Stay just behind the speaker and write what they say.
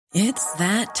It's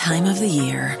that time of the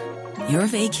year. Your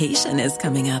vacation is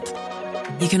coming up.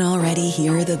 You can already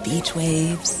hear the beach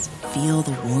waves, feel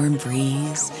the warm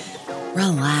breeze,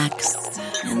 relax,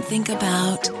 and think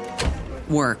about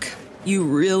work. You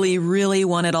really, really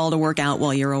want it all to work out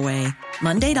while you're away.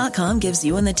 Monday.com gives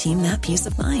you and the team that peace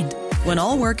of mind. When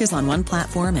all work is on one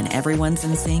platform and everyone's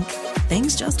in sync,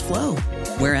 things just flow.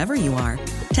 Wherever you are,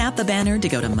 tap the banner to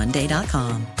go to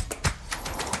Monday.com.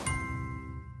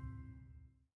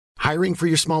 Hiring for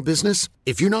your small business?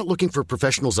 If you're not looking for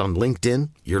professionals on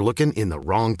LinkedIn, you're looking in the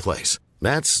wrong place.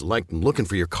 That's like looking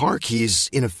for your car keys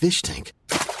in a fish tank.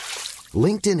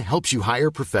 LinkedIn helps you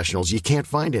hire professionals you can't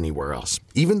find anywhere else,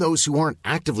 even those who aren't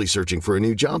actively searching for a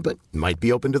new job but might be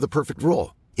open to the perfect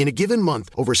role. In a given month,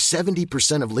 over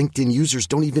 70% of LinkedIn users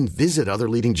don't even visit other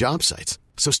leading job sites.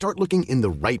 So start looking in the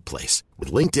right place.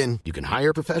 With LinkedIn, you can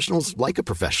hire professionals like a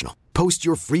professional. Post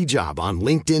your free job on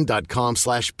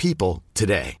linkedin.com/people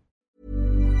today.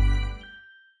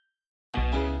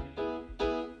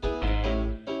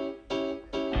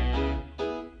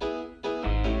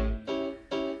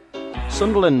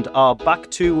 Sunderland are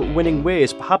back to winning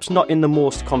ways, perhaps not in the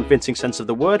most convincing sense of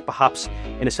the word, perhaps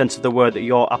in a sense of the word that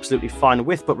you're absolutely fine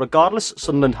with, but regardless,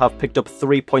 Sunderland have picked up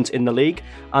 3 points in the league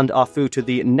and are through to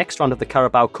the next round of the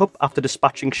Carabao Cup after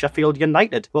dispatching Sheffield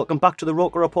United. Welcome back to the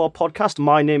Roker Report podcast.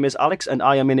 My name is Alex and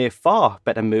I am in a far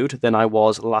better mood than I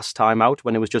was last time out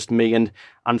when it was just me and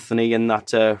Anthony in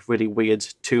that really weird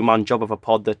two-man job of a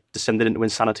pod that descended into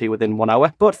insanity within 1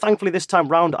 hour. But thankfully this time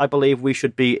round, I believe we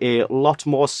should be a lot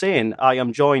more sane. I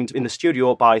am joined in the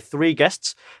studio by 3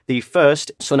 guests. The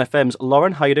first, Sun FM's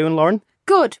Lauren. How you doing, Lauren?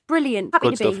 Good, brilliant. Happy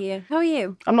Good to stuff. be here. How are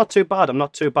you? I'm not too bad.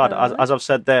 As I've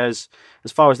said, as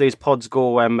far as these pods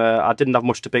go, I didn't have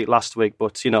much to beat last week,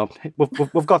 but you know,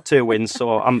 we've got 2 wins,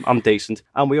 so I'm decent.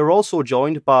 And we are also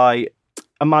joined by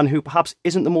a man who perhaps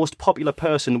isn't the most popular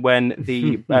person when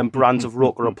the brands of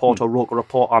Roker Report or Roker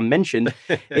Report are mentioned.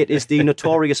 It is the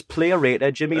notorious player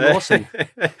rater, Jimmy Lawson.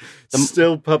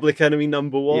 Still public enemy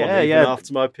number 1, even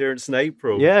after my appearance in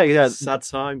April. Yeah. Sad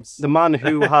times. The man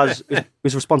who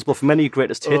is responsible for many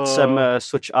greatest hits,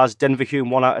 such as Denver Hume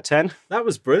 1 out of 10. That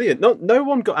was brilliant. No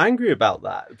one got angry about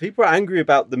that. People are angry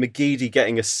about the McGeady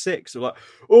getting a 6. They're like,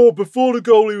 before the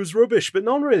goal he was rubbish, but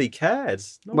no one really cared.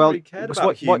 No one really cared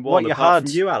about Hume 1 apart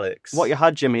from you, Alex. What you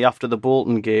had, Jimmy, after the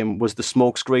Bolton game was the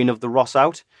smoke screen of the Ross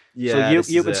out. Yeah, so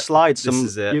you could slide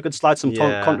some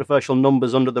controversial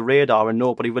numbers under the radar and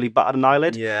nobody really batted an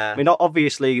eyelid. Yeah. I mean,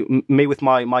 obviously, me with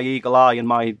my eagle eye and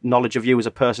my knowledge of you as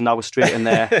a person, I was straight in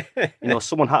there.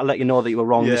 Someone had to let you know that you were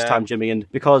wrong this time, Jimmy, and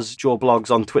because Joe Blogs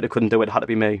on Twitter couldn't do it, it had to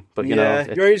be me. But you're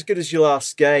only as good as your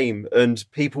last game, and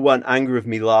people weren't angry with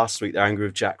me last week, they're angry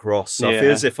with Jack Ross. So I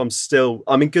feel as if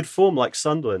I'm in good form like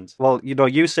Sunderland. Well,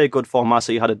 you say good form, I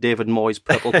say you had a David Moyes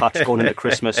purple patch going into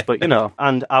Christmas, but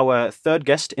and our third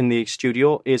guest in the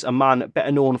studio is a man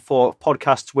better known for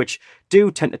podcasts which do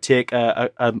tend to take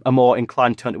a more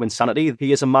inclined turn to insanity.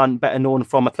 He is a man better known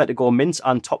from Atletico Mint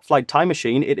and Top Flight Time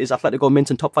Machine. It is Atletico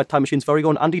Mint and Top Flight Time Machine's very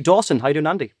own Andy Dawson. How you doing,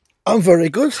 Andy? I'm very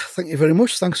good. Thank you very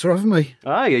much. Thanks for having me.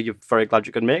 You're very glad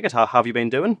you could make it. How have you been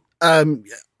doing?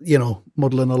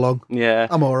 Muddling along. Yeah.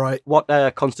 I'm all right. What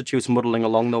constitutes muddling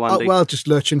along, though, Andy? Just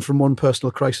lurching from one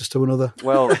personal crisis to another.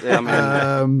 Well, yeah,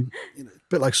 I mean... a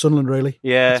bit like Sunderland, really.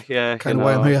 Yeah. Kind of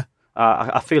why I'm here.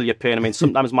 I feel your pain. I mean,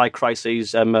 sometimes my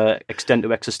crises extend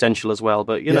to existential as well.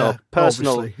 But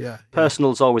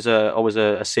personal's always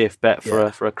a safe bet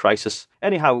for a crisis.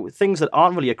 Anyhow, things that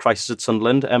aren't really a crisis at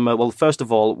Sunderland. Well, first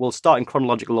of all, we'll start in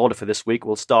chronological order for this week.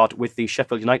 We'll start with the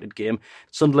Sheffield United game.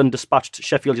 Sunderland dispatched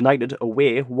Sheffield United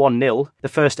away 1-0. The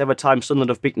first ever time Sunderland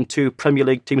have beaten 2 Premier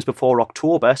League teams before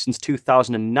October since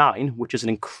 2009, which is an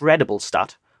incredible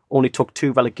stat. Only took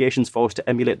 2 relegations for us to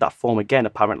emulate that form again,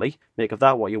 apparently. Make of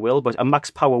that what you will. But a max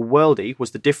power worldie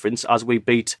was the difference as we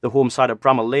beat the home side of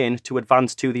Bramall Lane to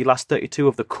advance to the last 32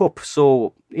 of the Cup.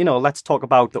 So, let's talk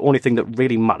about the only thing that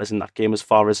really matters in that game as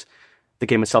far as the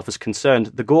game itself is concerned.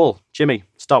 The goal. Jimmy,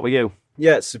 start with you.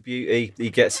 Yeah, it's a beauty. He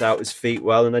gets out his feet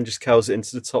well and then just curls it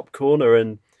into the top corner.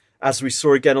 And as we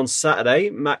saw again on Saturday,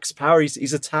 Max Power,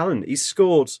 he's a talent. He's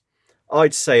scored...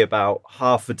 I'd say about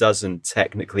half a dozen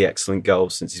technically excellent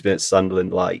goals since he's been at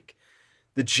Sunderland. Like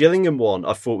the Gillingham one,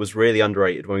 I thought was really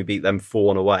underrated when we beat them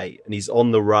 4-1 away, and he's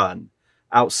on the run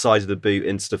outside of the boot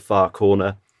into the far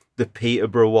corner. The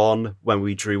Peterborough one, when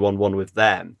we drew 1-1 with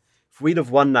them, if we'd have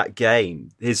won that game,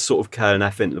 his sort of curling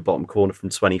effort into the bottom corner from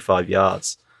 25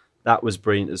 yards, that was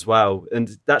brilliant as well.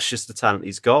 And that's just the talent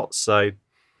he's got. So,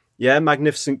 yeah,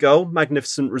 magnificent goal,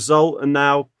 magnificent result, and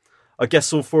now I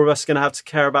guess all 4 of us are going to have to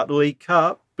care about the League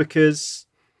Cup because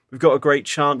we've got a great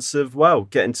chance of,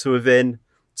 getting to within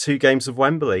 2 games of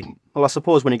Wembley. Well, I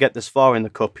suppose when you get this far in the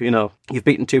Cup, you've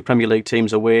beaten 2 Premier League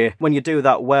teams away. When you do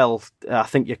that well, I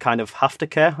think you kind of have to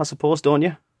care, I suppose, don't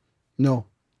you? No.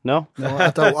 No? No,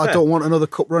 I don't want another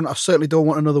Cup run. I certainly don't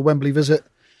want another Wembley visit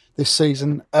this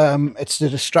season. It's a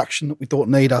distraction that we don't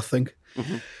need, I think.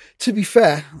 Mm-hmm. To be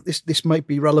fair, this might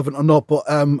be relevant or not, but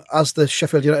as the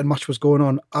Sheffield United match was going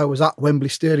on, I was at Wembley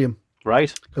Stadium.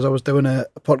 Right. Because I was doing a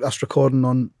podcast recording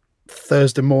on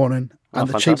Thursday morning, and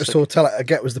the cheapest hotel I could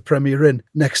get was the Premier Inn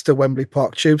next to Wembley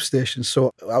Park Tube Station.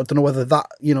 So I don't know whether that,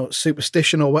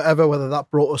 superstition or whatever, whether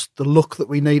that brought us the luck that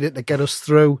we needed to get us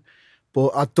through.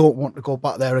 But I don't want to go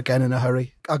back there again in a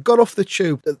hurry. I got off the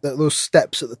tube, those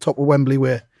steps at the top of Wembley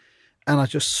Way, and I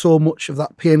just so much of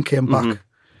that pain came back.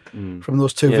 From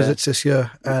those 2 visits this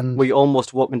year. And we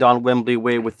almost walking down Wembley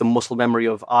Way with the muscle memory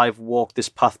of I've walked this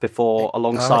path before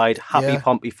alongside happy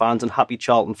Pompey fans and happy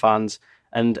Charlton fans,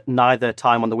 and neither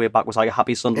time on the way back was I a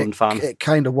happy Sunderland fan. It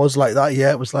kind of was like that,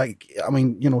 yeah. It was like,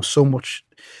 so much.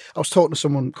 I was talking to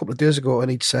someone a couple of days ago,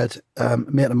 and he'd said, a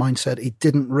mate of mine said he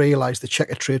didn't realise the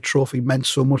Checkatrade Trophy meant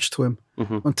so much to him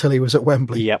until he was at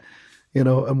Wembley. Yep.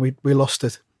 And we lost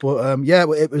it. But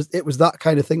it was that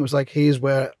kind of thing. It was like, here's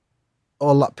where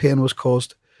all that pain was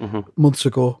caused months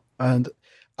ago, and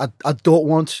I don't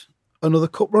want another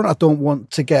Cup run. I don't want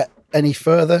to get any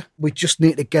further. We just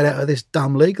need to get out of this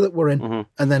damn league that we're in,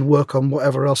 and then work on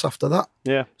whatever else after that.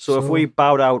 Yeah. So if we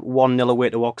bowed out 1-0 away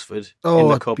to Oxford in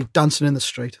the Cup, I'd be dancing in the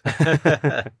street.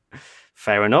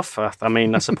 Fair enough. I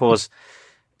mean, I suppose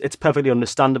it's perfectly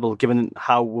understandable given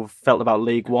how we've felt about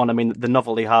League One. I mean, the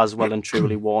novelty has well and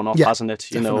truly worn off, hasn't it?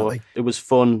 Definitely. It was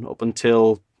fun up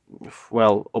until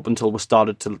we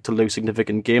started to lose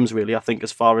significant games, really. I think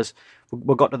as far as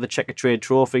we got to the Checkatrade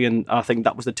Trophy, and I think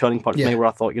that was the turning point for me where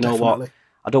I thought, what,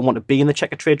 I don't want to be in the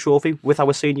Checkatrade Trophy with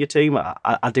our senior team.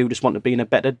 I do just want to be in a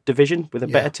better division with a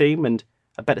better team and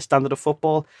a better standard of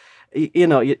football. I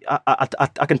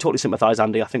can totally sympathise,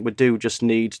 Andy. I think we do just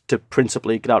need to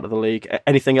principally get out of the league.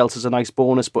 Anything else is a nice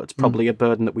bonus, but it's probably a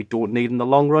burden that we don't need in the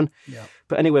long run. Yeah.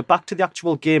 But anyway, back to the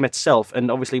actual game itself, and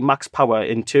obviously Max Power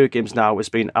in 2 games now has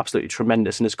been absolutely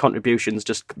tremendous, and his contributions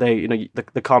they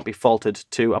can't be faulted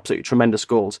to absolutely tremendous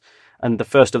goals. And the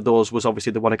first of those was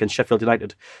obviously the one against Sheffield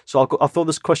United. So I'll throw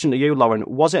this question to you, Lauren.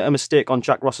 Was it a mistake on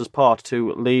Jack Ross's part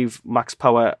to leave Max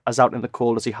Power as out in the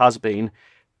cold as he has been,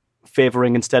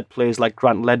 favouring instead players like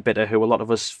Grant Leadbitter, who a lot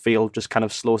of us feel just kind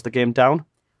of slows the game down?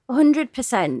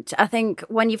 100%. I think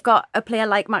when you've got a player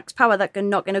like Max Power that can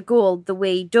knock in a goal the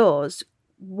way he does,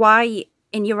 why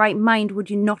in your right mind would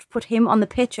you not put him on the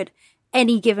pitch at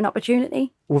any given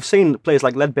opportunity? We've seen players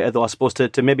like Leadbitter, though, I suppose,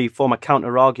 to maybe form a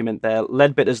counter-argument there.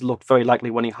 Leadbitter's looked very likely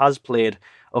when he has played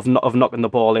of knocking the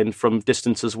ball in from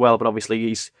distance as well, but obviously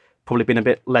he's probably been a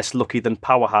bit less lucky than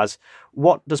Power has.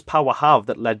 What does Power have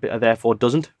that Leadbitter therefore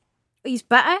doesn't? He's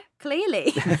better,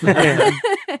 clearly.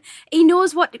 He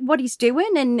knows what he's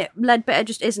doing, and Leadbitter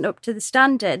just isn't up to the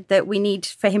standard that we need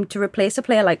for him to replace a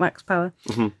player like Max Power.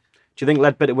 Mm-hmm. Do you think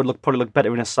Leadbitter would probably look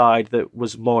better in a side that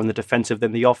was more in the defensive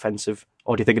than the offensive?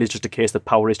 Or do you think it is just a case that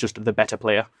Power is just the better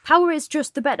player? Power is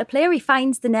just the better player. He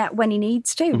finds the net when he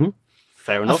needs to. Mm-hmm.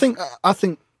 Fair enough. I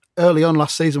think early on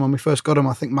last season when we first got him,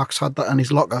 I think Max had that in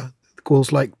his locker,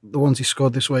 goals like the ones he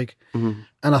scored this week. Mm-hmm.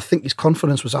 And I think his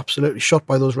confidence was absolutely shot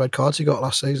by those red cards he got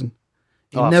last season.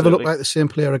 He never looked like the same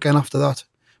player again after that.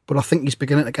 But I think he's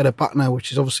beginning to get it back now,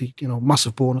 which is obviously,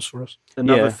 massive bonus for us.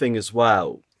 Another thing as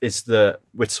well is that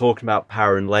we're talking about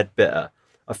Power and Leadbitter.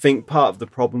 I think part of the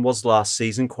problem was last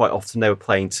season, quite often they were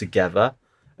playing together,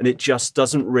 and it just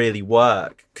doesn't really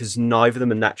work because neither of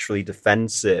them are naturally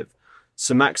defensive.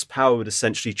 So Max Power would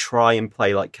essentially try and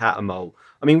play like cat and mole.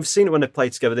 I mean, we've seen it when they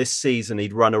played together this season.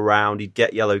 He'd run around, he'd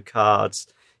get yellow cards,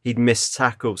 he'd miss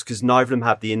tackles because neither of them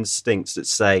have the instincts that,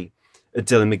 say, a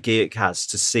Dylan McGeoch has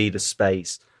to see the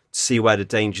space, to see where the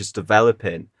danger's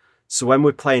developing. So when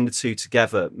we're playing the two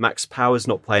together, Max Power's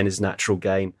not playing his natural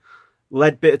game.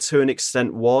 Leadbitter, to an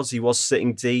extent, he was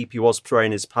sitting deep, he was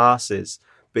throwing his passes,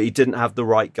 but he didn't have the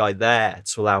right guy there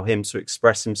to allow him to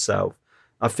express himself.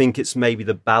 I think it's maybe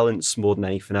the balance more than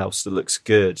anything else that looks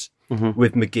good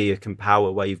with McGeoch and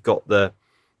Power, where you've got the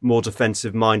more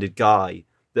defensive-minded guy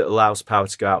that allows Power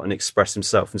to go out and express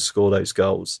himself and score those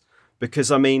goals.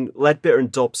 Because, I mean, Leadbitter and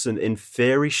Dobson, in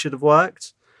theory, should have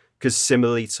worked, because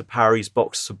similarly to Parry's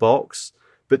box-to-box,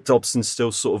 but Dobson's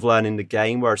still sort of learning the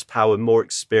game, whereas Power, more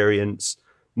experience,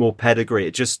 more pedigree.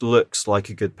 It just looks like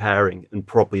a good pairing and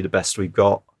probably the best we've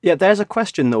got. Yeah, there's a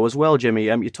question, though, as well, Jimmy.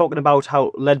 You're talking about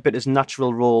how Leadbitter's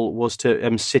natural role was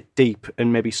to sit deep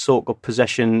and maybe soak up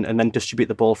possession and then distribute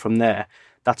the ball from there.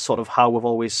 That's sort of how we've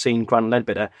always seen Grant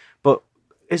Leadbitter. But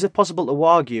is it possible to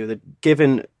argue that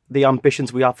given the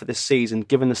ambitions we have for this season,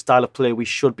 given the style of play we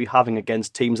should be having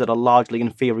against teams that are largely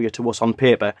inferior to us on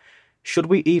paper, should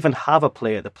we even have a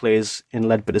player that plays in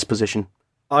Leadbitter's position?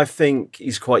 I think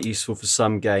he's quite useful for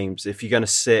some games. If you're going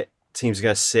to teams are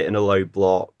going to sit in a low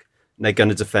block, and they're going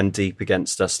to defend deep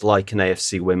against us, like an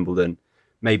AFC Wimbledon,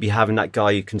 maybe having that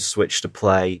guy who can switch to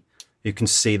play, who can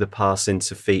see the pass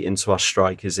into feet, into our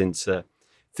strikers, into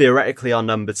theoretically our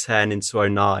number 10, into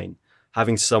 09,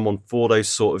 having someone for those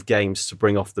sort of games to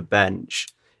bring off the bench,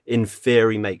 in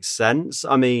theory, makes sense.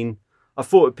 I mean, I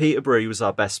thought at Peterborough he was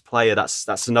our best player.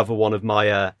 That's another one of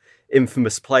my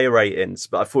infamous player ratings,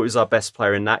 but I thought he was our best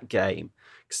player in that game,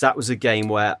 because that was a game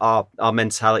where our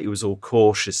mentality was all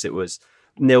cautious. It was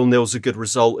 0-0's a good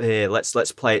result here.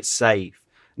 Let's play it safe.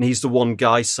 And he's the one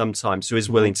guy sometimes who is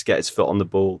willing to get his foot on the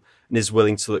ball and is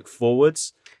willing to look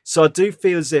forwards. So I do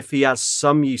feel as if he has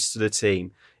some use to the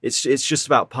team. It's just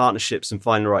about partnerships and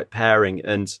finding the right pairing.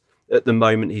 And at the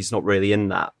moment, he's not really in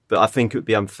that. But I think it would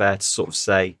be unfair to sort of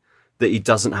say that he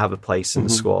doesn't have a place in the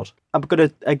squad. I'm going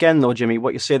to, again though, Jimmy,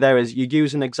 what you say there is you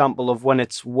use an example of when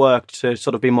it's worked to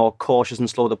sort of be more cautious and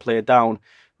slow the player down.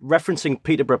 Referencing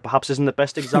Peterborough perhaps isn't the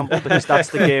best example, because that's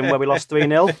the game where we lost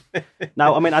 3-0.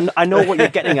 Now, I mean, I know what you're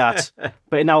getting at,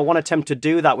 but in our one attempt to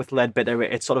do that with Leadbitter,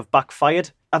 it sort of backfired.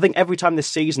 I think every time this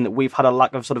season that we've had a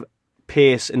lack of sort of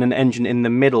pace in an engine in the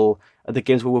middle of the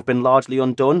games where we've been largely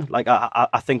undone. Like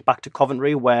I think back to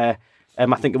Coventry, where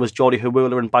I think it was Jordi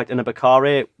Hawula and Baitan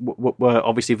Bakare were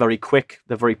obviously very quick.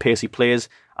 They're very pacey players,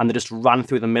 and they just ran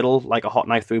through the middle like a hot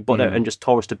knife through butter and just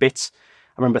tore us to bits.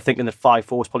 I remember thinking that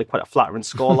 5-4 was probably quite a flattering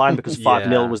scoreline because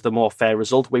 5-0 was the more fair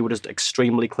result. We were just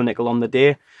extremely clinical on the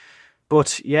day.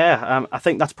 But yeah, I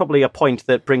think that's probably a point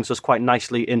that brings us quite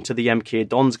nicely into the MK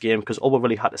Dons game, because all we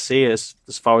really had to say is,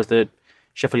 as far as the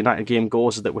Sheffield United game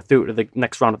goes, is that we're through to the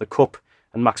next round of the Cup,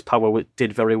 and Max Power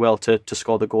did very well to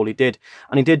score the goal he did.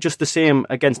 And he did just the same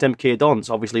against MK Dons.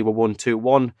 Obviously, we're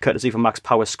 1-2-1, courtesy from Max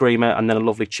Power screamer, and then a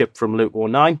lovely chip from Luke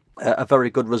O'Nien. A very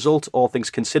good result, all things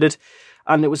considered.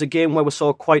 And it was a game where we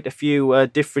saw quite a few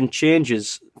different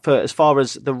changes for as far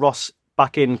as the Ross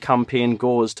back-in campaign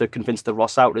goes to convince the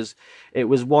Ross outers. It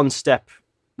was one step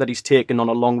that he's taken on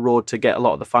a long road to get a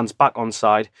lot of the fans back on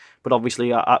side. But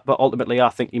obviously, but ultimately, I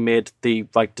think he made the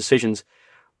right decisions.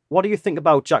 What do you think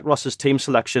about Jack Ross's team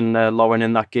selection, Lauren,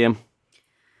 in that game?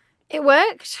 It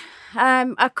worked.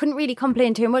 I couldn't really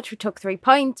complain too much. We took 3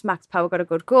 points. Max Power got a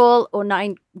good goal.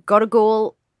 O'Nien got a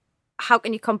goal. How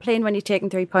can you complain when you're taking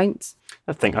 3 points?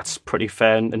 I think that's pretty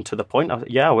fair and to the point.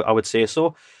 Yeah, I would say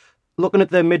so. Looking at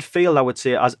the midfield, I would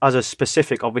say, as a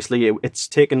specific, obviously, it's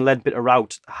taken Leadbitter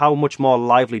out. How much more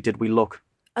lively did we look?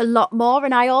 A lot more.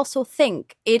 And I also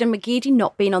think Aidan McGeady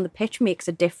not being on the pitch makes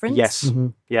a difference. Yes. Mm-hmm.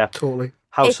 Yeah. Totally.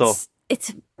 How so?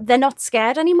 They're not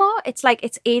scared anymore. It's like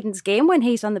it's Aidan's game when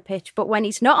he's on the pitch. But when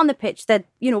he's not on the pitch, they're,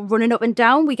 running up and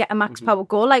down. We get a Max Power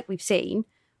goal like we've seen,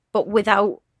 but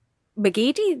without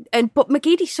McGeady. But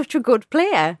McGeady's such a good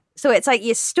player. So it's like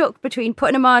you're stuck between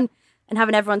putting him on and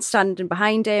having everyone standing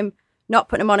behind him, not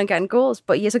putting him on and getting goals,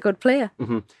 but he is a good player.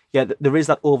 Mm-hmm. Yeah, there is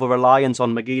that over-reliance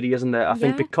on McGeady, isn't there? I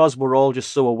think because we're all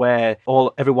just so aware,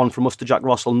 everyone from us to Jack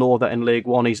Ross will know that in League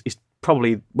One he's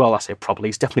probably, well, I say probably,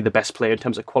 he's definitely the best player in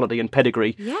terms of quality and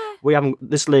pedigree. Yeah.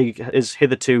 This league has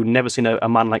hitherto never seen a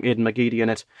man like Aidan McGeady in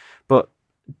it. But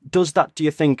does that, do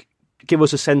you think, give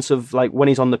us a sense of, like, when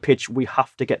he's on the pitch, we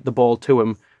have to get the ball to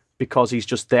him because he's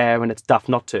just there and it's daft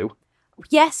not to?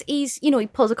 Yes, he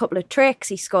pulls a couple of tricks,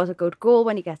 he scores a good goal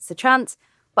when he gets the chance,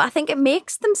 but I think it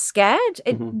makes them scared.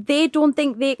 They don't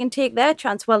think they can take their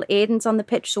chance. Well, Aidan's on the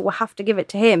pitch, so we'll have to give it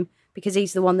to him because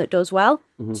he's the one that does well.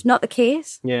 It's not the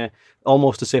case. Yeah,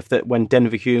 almost as if that when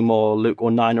Denver Hume or Luke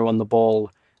O'Nien are on the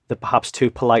ball, they're perhaps too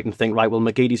polite and think, right, well,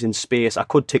 McGeady's in space, I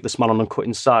could take this man on and cut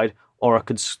inside, or I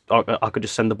could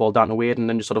just send the ball down to Aidan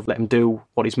and just sort of let him do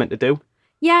what he's meant to do.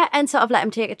 Yeah, and sort of let him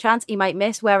take a chance. He might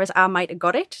miss, whereas I might have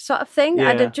got it, sort of thing.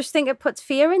 Yeah. And I just think it puts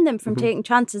fear in them from taking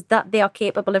chances that they are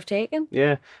capable of taking.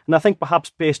 Yeah, and I think perhaps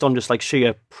based on just like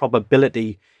sheer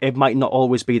probability, it might not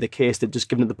always be the case that just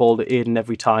giving the ball to Aidan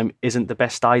every time isn't the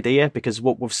best idea, because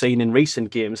what we've seen in recent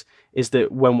games is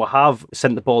that when we have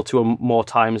sent the ball to him more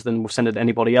times than we've sent it to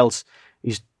anybody else,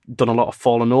 he's done a lot of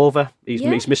falling over.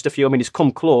 He's missed a few. I mean, he's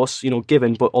come close,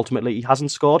 given, but ultimately he hasn't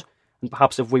scored. And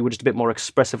perhaps if we were just a bit more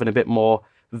expressive and a bit more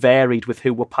varied with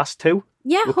who we're passed to,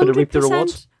 we could have reaped the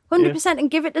rewards. 100%,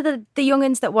 and give it to the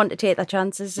youngins that want to take their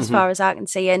chances, as far as I can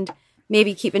see. And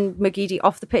maybe keeping McGeady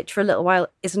off the pitch for a little while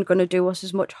isn't going to do us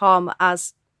as much harm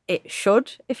as it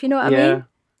should, if you know what I mean.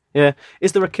 Yeah.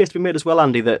 Is there a case to be made as well,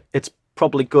 Andy, that it's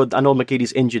probably good. I know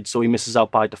McGeady's injured, so he misses out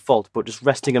by default, but just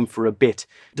resting him for a bit,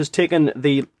 does taking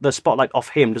the spotlight off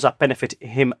him, does that benefit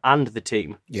him and the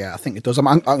team? Yeah, I think it does.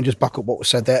 I can just back up what was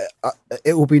said there.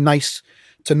 It would be nice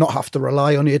to not have to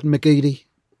rely on Aidan McGeady.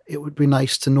 It would be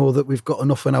nice to know that we've got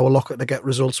enough in our locker to get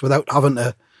results without having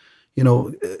to,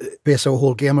 base our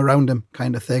whole game around him,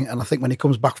 kind of thing. And I think when he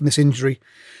comes back from this injury,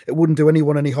 it wouldn't do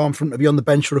anyone any harm for him to be on the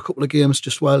bench for a couple of games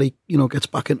just while he, gets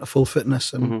back into full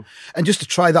fitness. And just to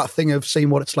try that thing of seeing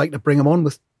what it's like to bring him on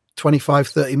with 25,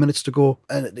 30 minutes to go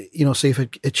and, see if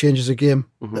it changes a game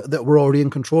that we're already in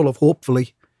control of,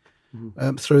 hopefully,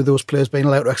 through those players being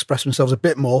allowed to express themselves a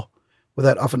bit more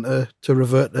without having to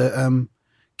revert to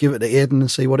give it to Aidan and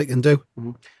see what he can do.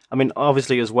 I mean,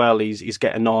 obviously, as well, he's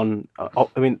getting on. I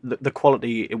mean, the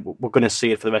quality, we're going to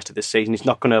see it for the rest of this season. He's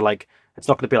not going to it's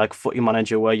not going to be like Footy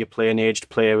Manager where you play an aged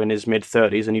player in his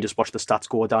mid-30s and you just watch the stats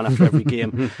go down after every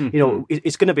game.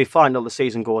 It's going to be fine until the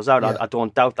season goes out. Yeah. I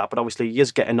don't doubt that. But obviously, he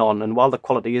is getting on. And while the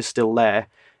quality is still there,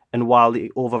 and while the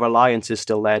over-reliance is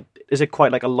still there, is it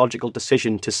quite like a logical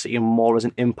decision to see him more as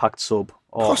an impact sub?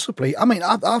 Possibly. I mean,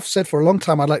 I've said for a long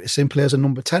time I'd like to see him play as a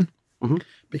number 10.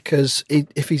 Because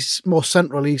if he's more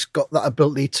central, he's got that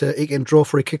ability he can draw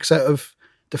free kicks out of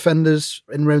defenders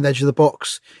in around the edge of the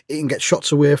box. He can get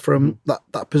shots away from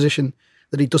that position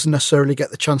that he doesn't necessarily get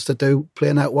the chance to do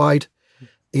playing out wide.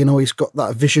 He's got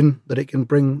that vision that he can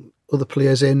bring other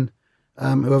players in,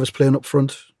 whoever's playing up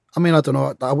front. I mean, I don't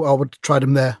know. I would have tried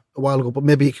him there a while ago, but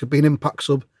maybe he could be an impact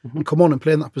sub and come on and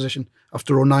play in that position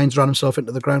after O'Nine's ran himself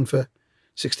into the ground for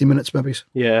 60 minutes maybe.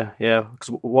 Yeah. Because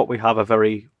what we have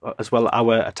as well,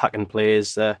 our attacking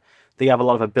players, they have a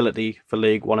lot of ability for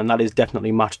League One, and that is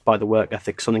definitely matched by the work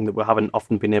ethic, something that we haven't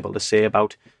often been able to say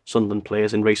about Sunderland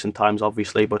players in recent times,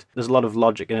 obviously. But there's a lot of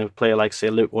logic in a player like, say,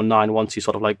 Luke O'Nien. Once he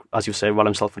sort of, like, as you say, run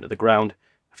himself into the ground,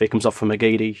 if he comes off from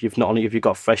McGeady, you've not only have you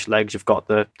got fresh legs, you've got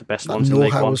the best ones in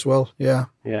League One as well. Yeah.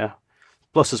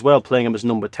 Plus, as well, playing him as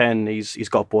number 10, he's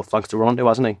got both flanks to run to,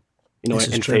 hasn't he? This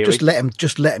is true. Just let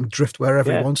him drift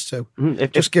wherever he wants to.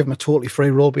 Just give him a totally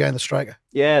free role behind the striker.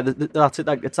 Yeah, that's it.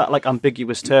 It's that like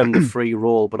ambiguous term, the free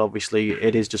role, but obviously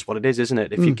it is just what it is, isn't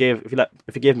it? If you gave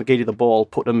McGeady the ball,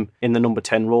 put him in the number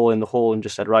 10 role in the hole, and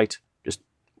just said, right, just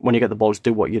when you get the ball, just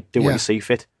do what you see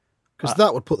fit. Because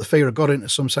that would put the fear of God into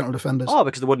some central defenders. Oh,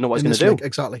 because they wouldn't know what he's going to do.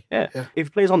 Exactly. Yeah. If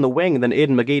he plays on the wing, then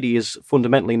Aidan McGeady is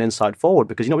fundamentally an inside forward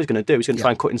because you know what he's going to do. He's going to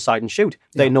try and cut inside and shoot.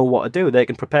 They know what to do. They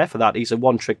can prepare for that. He's a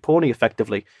one-trick pony,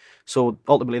 effectively. So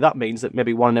ultimately that means that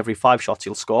maybe 1 in every 5 shots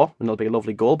he'll score and it'll be a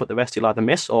lovely goal, but the rest he'll either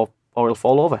miss or he'll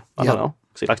fall over. I don't know.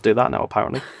 Because he likes to do that now,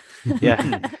 apparently.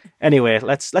 Yeah. Anyway,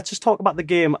 let's just talk about the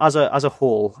game as a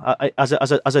whole, as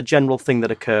a general thing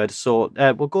that occurred. So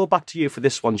we'll go back to you for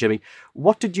this one, Jimmy.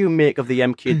 What did you make of the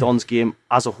MK Dons game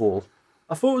as a whole?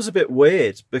 I thought it was a bit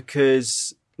weird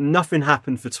because nothing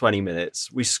happened for 20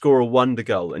 minutes. We score a wonder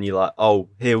goal and you're like, oh,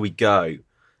 here we go.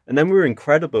 And then we were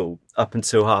incredible up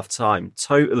until half time,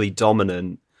 totally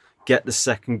dominant, get the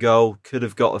second goal, could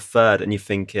have got a third, and you're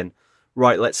thinking,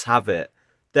 right, let's have it.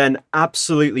 Then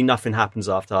absolutely nothing happens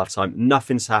after half-time.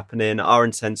 Nothing's happening. Our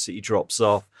intensity drops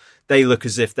off. They look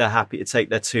as if they're happy to take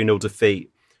their 2-0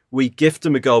 defeat. We gift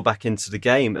them a goal back into the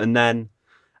game. And then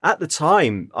at the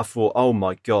time, I thought, oh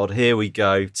my God, here we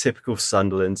go. Typical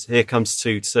Sunderland. Here comes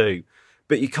 2-2.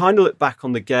 But you kind of look back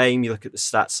on the game, you look at the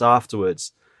stats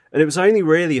afterwards, and it was only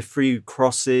really a few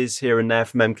crosses here and there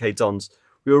from MK Dons.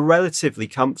 We were relatively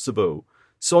comfortable.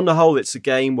 So on the whole, it's a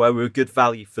game where we were good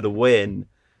value for the win.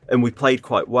 And we played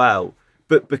quite well.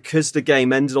 But because the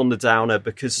game ended on the downer,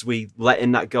 because we let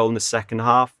in that goal in the second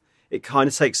half, it kind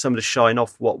of takes some of the shine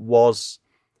off what was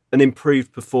an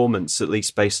improved performance, at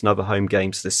least based on other home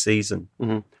games this season.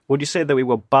 Mm-hmm. Would you say that we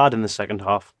were bad in the second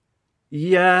half?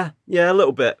 Yeah, a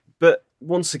little bit. But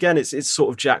once again, it's sort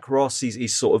of Jack Ross.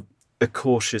 He's sort of a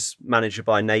cautious manager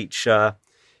by nature.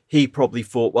 He probably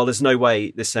thought, well, there's no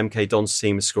way this MK Dons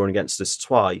team is scoring against us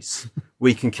twice.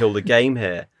 We can kill the game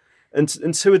here. And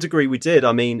to a degree we did.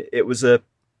 I mean, it was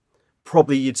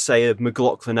probably you'd say a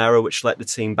McLaughlin error which let the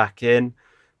team back in,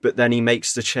 but then he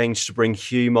makes the change to bring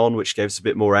Hume on, which gave us a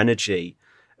bit more energy.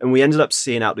 And we ended up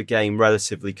seeing out the game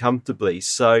relatively comfortably.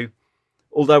 So,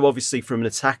 although obviously from an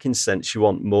attacking sense you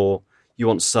want more, you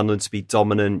want Sunderland to be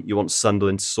dominant, you want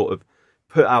Sunderland to sort of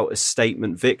put out a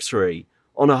statement victory.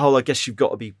 On a whole, I guess you've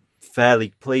got to be fairly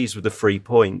pleased with the 3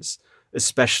 points,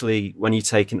 especially when you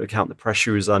take into account the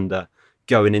pressure he was under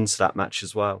going into that match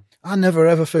as well. I never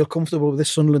ever feel comfortable with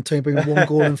this Sunderland team being 1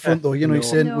 goal in front though. You're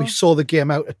saying we saw the game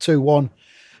out at 2-1,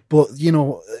 but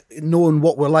knowing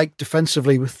what we're like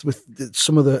defensively with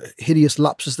some of the hideous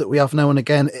lapses that we have now and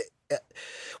again,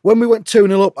 When we went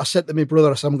 2-0 up, I said to my brother,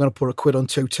 I said, I'm going to put a quid on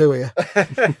 2-2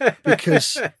 here.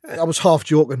 Because I was half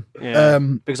joking. Yeah.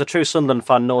 Because a true Sunderland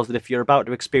fan knows that if you're about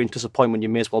to experience disappointment, you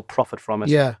may as well profit from it.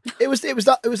 Yeah. It was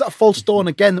that false dawn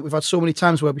again that we've had so many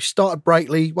times where we started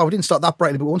brightly. Well, we didn't start that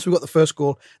brightly, but once we got the first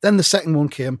goal, then the second one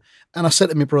came. And I said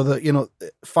to my brother,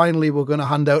 finally we're going to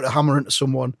hand out a hammer into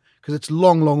someone because it's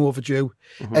long, long overdue.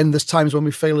 Mm-hmm. And there's times when we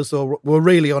feel as though we're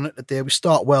really on it today. We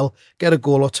start well, get a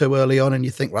goal or two early on, and you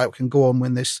think, right, we can go on,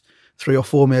 win this 3 or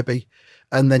 4 maybe,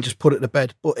 and then just put it to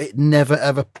bed. But it never,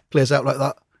 ever plays out like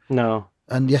that. No.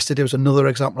 And yesterday was another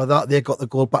example of that. They got the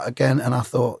goal back again, and I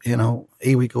thought,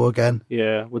 here we go again.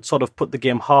 Yeah, we'd sort of put the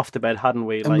game half to bed, hadn't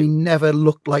we? And we never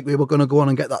looked like we were going to go on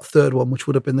and get that third one, which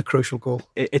would have been the crucial goal.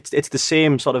 It's the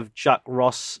same sort of Jack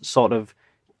Ross sort of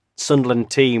Sunderland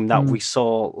team that we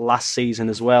saw last season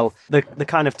as well. The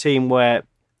kind of team where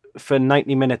for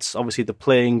 90 minutes, obviously they're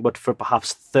playing, but for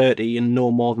perhaps 30 and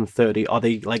no more than 30, are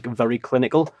they like very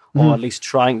clinical or at least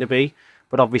trying to be?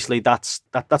 But obviously that's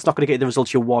not going to get you the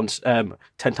results you want 10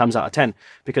 times out of 10.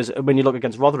 Because when you look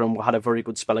against Rotherham, we had a very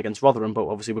good spell against Rotherham, but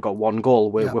obviously we got 1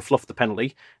 goal. We fluffed the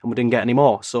penalty and we didn't get any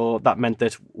more. So that meant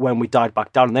that when we died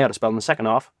back down and they had a spell in the second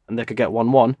half and they could get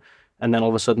 1-1, and then all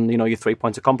of a sudden, your 3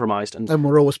 points are compromised. And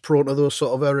we're always prone to those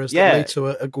sort of errors that lead to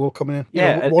a goal coming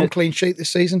in. One clean sheet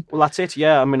this season. Well, that's it,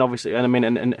 yeah. I mean, obviously,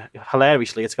 and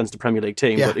hilariously, it's against the Premier League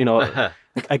team. Yeah. But,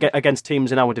 against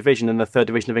teams in our division, in the 3rd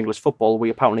division of English football,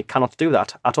 we apparently cannot do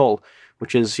that at all,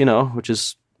 which is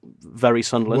very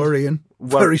Sunderland. Worrying.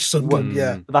 Very Sunderland,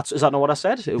 yeah. Is that not what I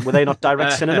said? Were they not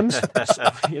direct synonyms?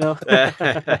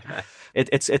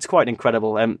 It's quite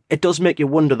incredible. It does make you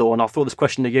wonder, though, and I'll throw this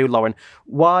question to you, Lauren.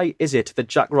 Why is it that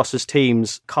Jack Ross's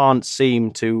teams can't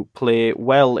seem to play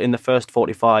well in the first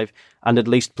 45 and at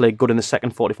least play good in the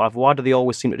second 45? Why do they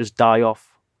always seem to just die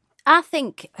off? I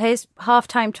think his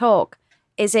halftime talk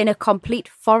is in a complete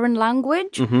foreign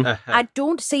language. Mm-hmm. I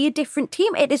don't see a different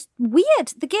team. It is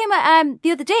weird. The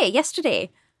game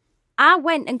yesterday, I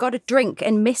went and got a drink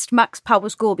and missed Max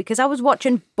Power's goal because I was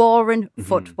watching boring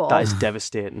football. That is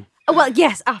devastating. Well,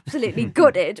 yes, absolutely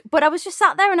gutted. But I was just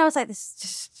sat there and I was like, this is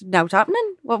just not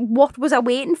happening. What was I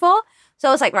waiting for? So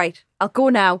I was like, right, I'll go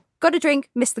now. Got a drink,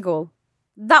 missed the goal.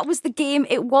 That was the game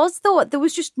it was, though. There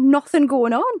was just nothing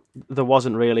going on. There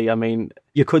wasn't really. I mean,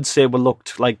 you could say we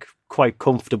looked like quite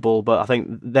comfortable, but I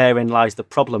think therein lies the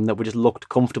problem, that we just looked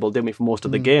comfortable, didn't we, for most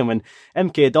of the game. And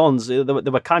MK Dons, they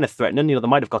were kind of threatening. They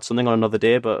might have got something on another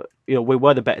day, but we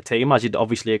were the better team, as you'd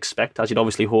obviously expect, as you'd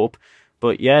obviously hope.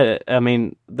 But yeah, I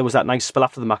mean, there was that nice spell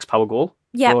after the Max Power goal.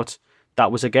 Yeah. But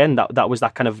that was, again, that was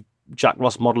that kind of Jack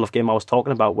Ross model of game I was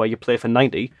talking about, where you play for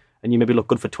 90 and you maybe look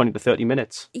good for 20 to 30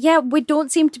 minutes. Yeah, we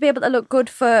don't seem to be able to look good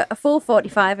for a full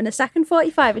 45 and a second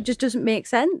 45. It just doesn't make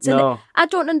sense. No. And I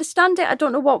don't understand it. I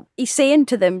don't know what he's saying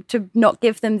to them to not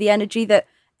give them the energy that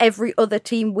every other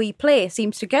team we play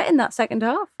seems to get in that second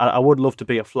half. I would love to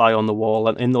be a fly on the wall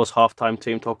and in those halftime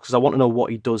team talks, because I want to know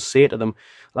what he does say to them.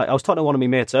 Like, I was talking to one of my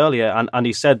mates earlier, and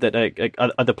he said that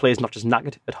are the players not just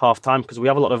knackered at halftime, because we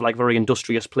have a lot of very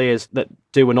industrious players that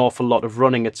do an awful lot of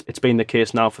running. It's been the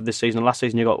case now for this season. Last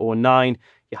season you got Owen 9,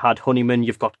 you had Honeyman,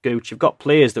 you've got Gooch, you've got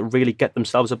players that really get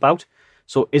themselves about.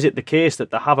 So is it the case that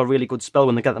they have a really good spell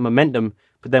when they get the momentum,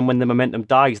 but then when the momentum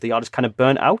dies, they are just kind of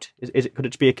burnt out? Could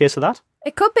it be a case of that?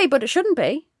 It could be, but it shouldn't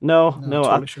be. No,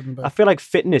 totally shouldn't be. I feel like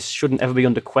fitness shouldn't ever be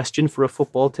under question for a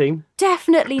football team.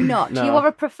 Definitely not. No. You are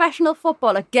a professional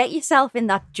footballer. Get yourself in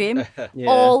that gym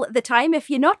all the time. If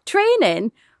you're not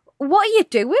training, what are you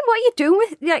doing? What are you doing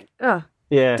with yeah,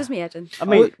 it does me head in. I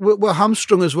mean, we're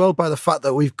hamstrung as well by the fact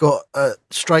that we've got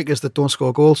strikers that don't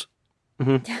score goals.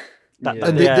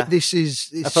 Mm-hmm. This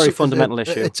is a very fundamental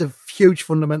issue. It's a huge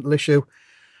fundamental issue.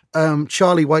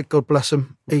 Charlie White, God bless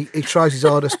him, he tries his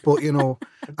hardest, but and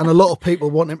a lot of people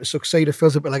want him to succeed. It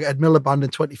feels a bit like Ed Miliband in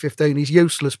 2015. He's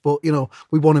useless, but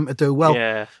we want him to do well.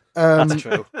 Yeah, that's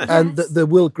true. And the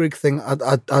Will Grigg thing,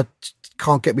 I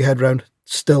can't get my head around.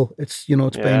 Still, it's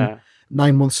been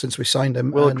 9 months since we signed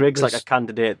him. Will Grigg's like a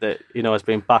candidate that has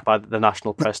been backed by the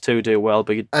national press to do well,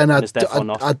 but it's therefore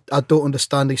not. I don't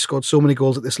understand. He scored so many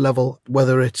goals at this level,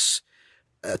 whether it's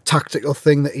a tactical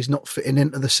thing that he's not fitting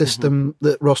into the system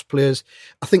that Ross plays.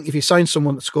 I think if you sign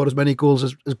someone that scored as many goals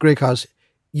as Grigg has,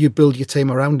 you build your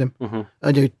team around him. Mm-hmm.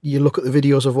 And you look at the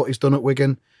videos of what he's done at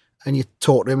Wigan and you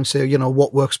talk to him and say,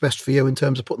 what works best for you in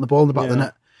terms of putting the ball in the back of the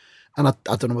net. And I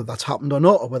don't know whether that's happened or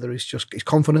not, or whether his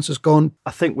confidence has gone.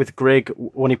 I think with Grigg,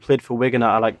 when he played for Wigan,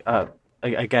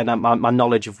 again, my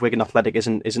knowledge of Wigan Athletic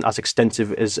isn't as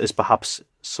extensive as perhaps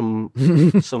some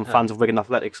fans of Wigan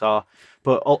Athletics are.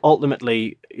 But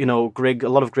ultimately, you know, a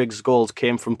lot of Griggs' goals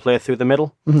came from play through the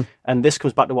middle. Mm-hmm. And this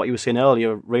comes back to what you were saying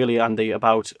earlier, really, Andy,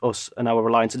 about us and our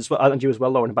reliance, and you as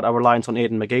well, Lauren, about our reliance on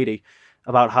Aidan McGeady,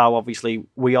 about how obviously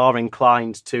we are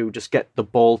inclined to just get the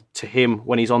ball to him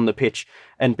when he's on the pitch.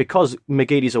 And because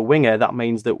McGeady's a winger, that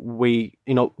means that we,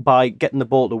 you know, by getting the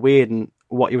ball to Wade, and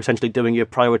what you're essentially doing, you're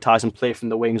prioritising play from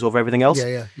the wings over everything else.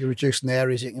 Yeah. You're reducing the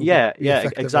areas you can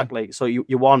exactly. So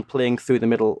you aren't playing through the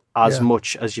middle as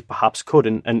much as you perhaps could,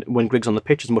 and when Griggs on the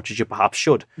pitch as much as you perhaps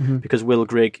should, because Will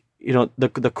Grigg, you know,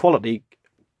 the quality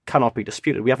cannot be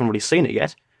disputed. We haven't really seen it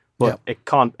yet. But it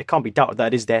can't be doubted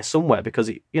that it is there somewhere, because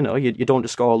you don't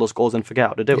just score all those goals and forget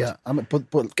how to do it. Yeah, I mean,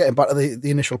 but getting back to the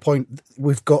initial point,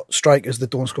 we've got strikers that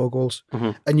don't score goals,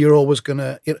 and you're always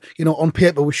gonna, you know, on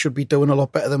paper we should be doing a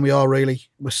lot better than we are. Really,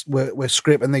 we're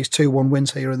scraping these 2-1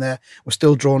 wins here and there. We're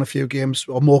still drawing a few games,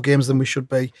 or more games than we should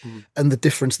be, and the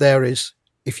difference there is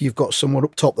if you've got someone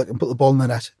up top that can put the ball in the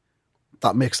net,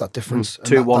 that makes that difference.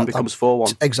 2-1 becomes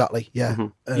 4-1. Exactly, yeah.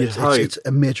 It's a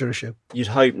major issue. You'd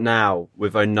hope now,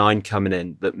 with 09 coming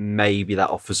in, that maybe that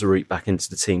offers a route back into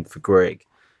the team for Grigg.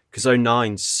 Because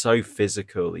 09's so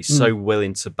physical, he's so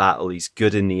willing to battle, he's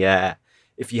good in the air.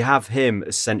 If you have him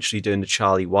essentially doing the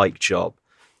Charlie Wyke job,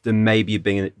 then maybe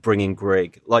you're bringing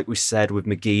Grigg. Like we said, with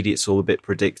McGeady, it's all a bit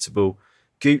predictable.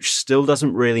 Gooch still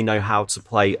doesn't really know how to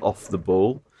play off the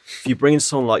ball. If you bring in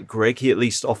someone like Grigg, he at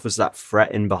least offers that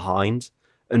threat in behind,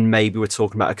 and maybe we're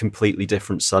talking about a completely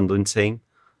different Sunderland team.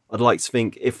 I'd like to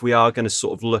think if we are going to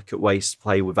sort of look at ways to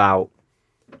play without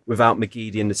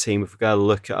McGeady in the team, if we're going to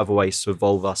look at other ways to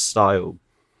evolve our style,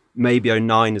 maybe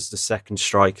 09 as the second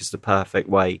strike is the perfect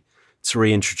way to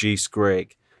reintroduce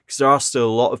Grigg. Because there are still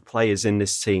a lot of players in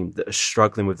this team that are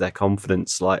struggling with their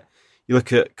confidence. Like, you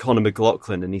look at Conor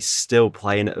McLaughlin and he's still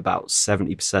playing at about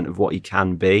 70% of what he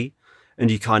can be. And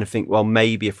you kind of think, well,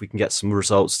 maybe if we can get some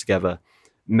results together,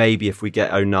 maybe if we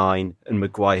get 09 and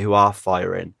Maguire who are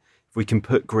firing, if we can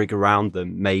put Grigg around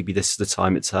them, maybe this is the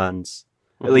time it turns.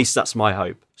 At least that's my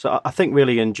hope. So I think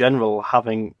really in general,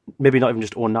 having maybe not even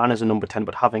just 09 as a number 10,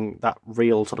 but having that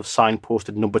real sort of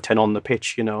signposted number 10 on the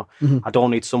pitch, you know, I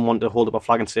don't need someone to hold up a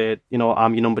flag and say, you know,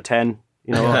 I'm your number 10,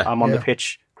 you know, I'm on the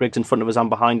pitch. Grigg's in front of us, I'm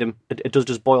behind him. It does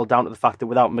just boil down to the fact that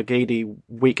without McGeady,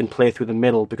 we can play through the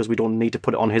middle because we don't need to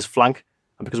put it on his flank.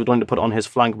 And because we don't need to put it on his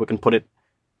flank, we can put it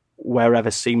wherever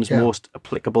seems most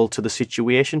applicable to the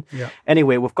situation.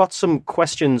 Anyway, we've got some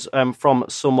questions from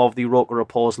some of the Roker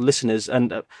Report's listeners,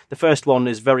 and the first one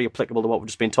is very applicable to what we've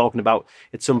just been talking about.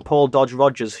 It's from Paul Dodge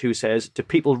Rogers, who says, do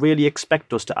people really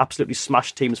expect us to absolutely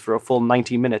smash teams for a full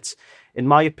 90 minutes? In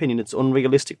my opinion, it's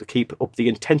unrealistic to keep up the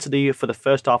intensity for the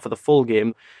first half of the full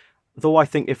game, though I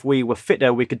think if we were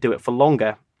fitter, we could do it for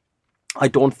longer. I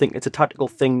don't think it's a tactical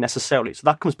thing necessarily. So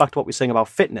that comes back to what we're saying about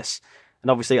fitness. And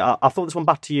obviously, I'll throw this one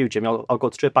back to you, Jimmy. I'll go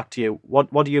straight back to you.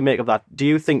 What do you make of that? Do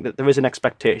you think that there is an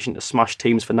expectation to smash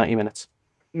teams for 90 minutes?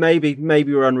 Maybe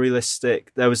we're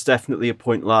unrealistic. There was definitely a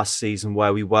point last season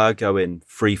where we were going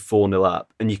 3-4-0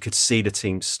 up, and you could see the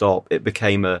team stop. It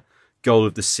became a goal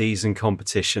of the season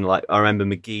competition. Like, I remember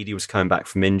McGeady was coming back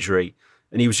from injury,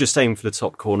 and he was just aiming for the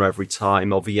top corner every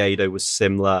time. Oviedo was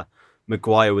similar.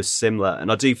 Maguire was similar.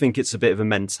 And I do think it's a bit of a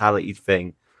mentality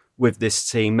thing with this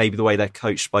team. Maybe the way they're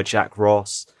coached by Jack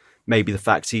Ross. Maybe the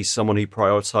fact he's someone who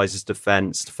prioritises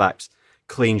defence. The fact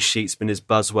clean sheet's been his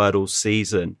buzzword all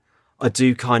season. I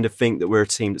do kind of think that we're a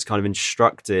team that's kind of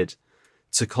instructed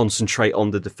to concentrate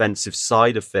on the defensive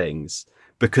side of things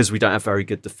because we don't have very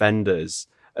good defenders.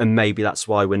 And maybe that's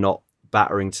why we're not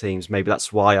battering teams. Maybe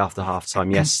that's why after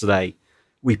half-time yesterday,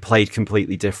 we played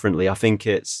completely differently. I think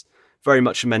it's very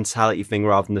much a mentality thing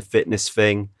rather than a fitness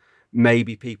thing.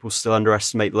 Maybe people still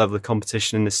underestimate the level of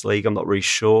competition in this league. I'm not really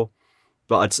sure.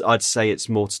 But I'd say it's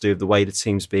more to do with the way the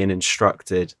team's being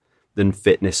instructed than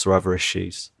fitness or other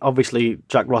issues. Obviously,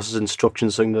 Jack Ross's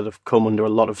instructions are something that have come under a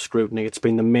lot of scrutiny. It's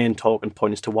been the main talking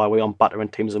point as to why we aren't battering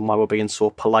teams and why we're being so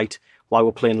polite, why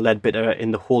we're playing Leadbitter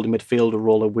in the holding midfielder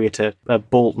role away to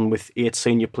Bolton with 8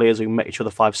 senior players who met each other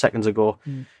 5 seconds ago.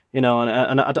 You know,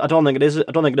 and I don't think it is.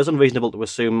 I don't think it is unreasonable to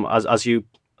assume, as you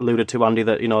alluded to, Andy,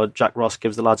 that, you know, Jack Ross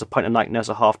gives the lads a pint of nightness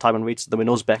at half time and reads them in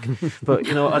Uzbek. But,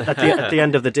 you know, at the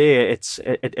end of the day,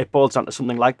 it boils down to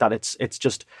something like that. It's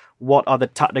just, what are the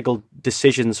tactical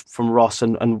decisions from Ross,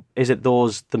 and is it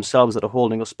those themselves that are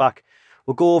holding us back?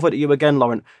 We'll go over to you again,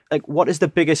 Lauren. Like, what is the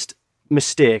biggest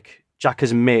mistake Jack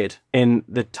has made in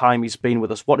the time he's been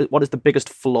with us? What is the biggest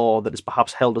flaw that has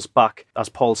perhaps held us back, as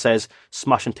Paul says,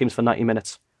 smashing teams for 90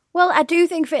 minutes? Well, I do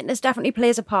think fitness definitely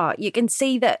plays a part. You can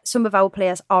see that some of our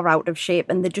players are out of shape,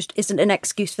 and there just isn't an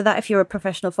excuse for that if you're a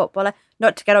professional footballer.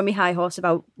 Not to get on my high horse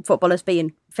about footballers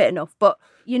being fit enough, but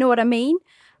you know what I mean?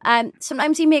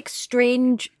 Sometimes he makes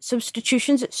strange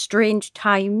substitutions at strange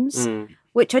times,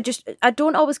 which I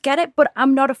don't always get it, but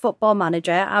I'm not a football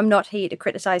manager. I'm not here to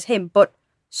criticise him, but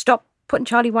stop putting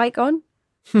Charlie Wyke on.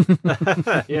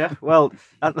 Yeah, well,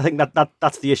 I think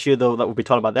that's the issue though that we'll be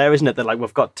talking about there, isn't it? That like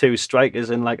we've got two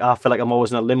strikers, and like I feel like I'm always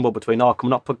in a limbo between, can we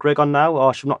not put Grigg on now,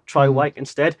 or should we not try Wyke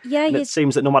instead? Yeah, and it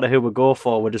seems that no matter who we go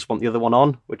for, we just want the other one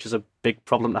on, which is a big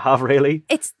problem to have, really.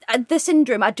 It's the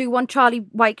syndrome. I do want Charlie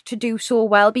Wyke to do so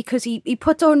well because he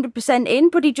puts 100% in,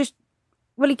 but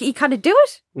he kind of do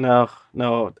it. No.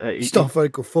 He's not a very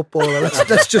good footballer.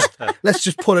 Let's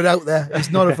just put it out there.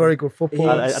 He's not a very good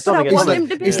footballer. I don't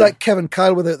think he's like Kevin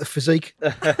Kyle without the physique.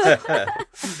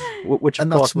 Which,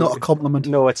 and that's not a compliment.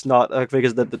 No, it's not,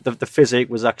 because the physique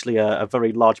was actually a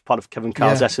very large part of Kevin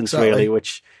Kyle's essence, exactly. Really,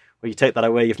 which when you take that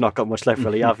away, you've not got much left,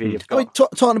 really, have you?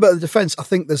 Talking about the defence, I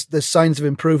think there's signs of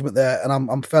improvement there, and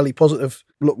I'm fairly positive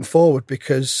looking forward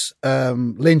because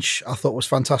Lynch, I thought, was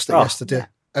fantastic yesterday.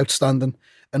 Outstanding.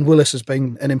 And Willis has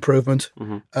been an improvement.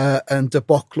 And De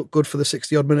Bock looked good for the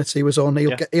 60-odd minutes he was on.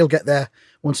 He'll get there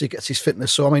once he gets his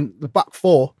fitness. So, I mean, the back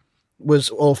four was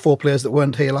all four players that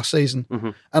weren't here last season.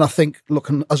 And I think,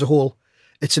 looking as a whole,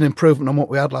 it's an improvement on what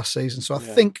we had last season. So I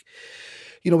think,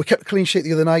 we kept a clean sheet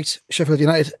the other night. Sheffield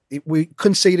United, we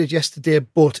conceded yesterday,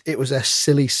 but it was a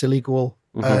silly, silly goal.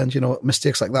 And,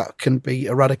 mistakes like that can be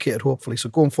eradicated, hopefully. So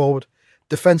going forward,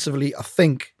 defensively, I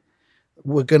think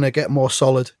we're going to get more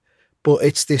solid. But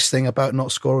it's this thing about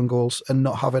not scoring goals and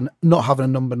not having a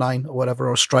number 9 or whatever,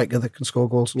 or a striker that can score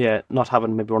goals. Yeah, not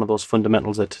having maybe one of those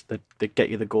fundamentals that get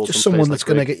you the goals. Just someone that's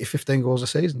going to get you 15 goals a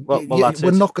season. Well,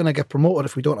 we're not going to get promoted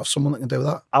if we don't have someone that can do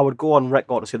that. I would go on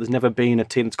record to say there's never been a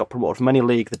team that's got promoted from any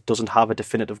league that doesn't have a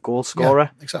definitive goal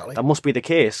scorer. Yeah, exactly. That must be the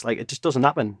case. Like, it just doesn't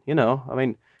happen, I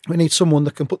mean... We need someone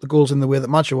that can put the goals in the way that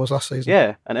Madja was last season.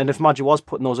 Yeah, and if Madja was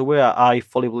putting those away, I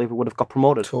fully believe we would have got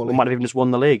promoted. Totally. We might have even just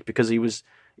won the league because he was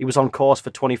on course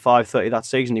for 25, 30 that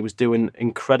season. He was doing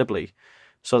incredibly.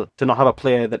 So to not have a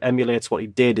player that emulates what he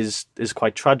did is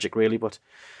quite tragic, really. But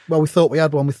we thought we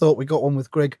had one. We thought we got one with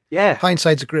Grigg. Yeah,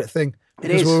 hindsight's a great thing.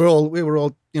 Because we were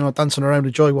all dancing around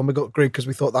with joy when we got Grigg because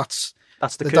we thought that's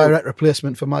the direct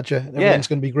replacement for Madja. Everything's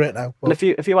going to be great now. But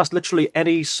and if you ask literally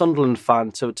any Sunderland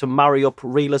fan to marry up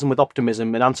realism with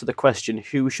optimism and answer the question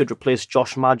who should replace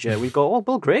Josh Madja, we go,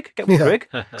 Will Grigg. Get Will Grigg.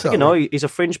 Exactly. He's a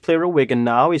fringe player at Wigan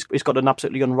now. He's got an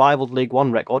absolutely unrivaled League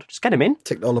One record. Just get him in.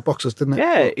 Ticked all the boxes, didn't it?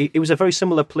 Yeah, he was a very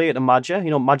similar player to Madja.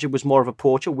 Madja was more of a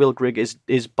poacher. Will Grigg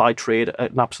is by trade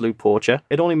an absolute poacher.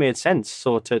 It only made sense.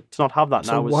 So to not have that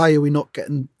now. So why are we not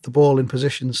getting the ball in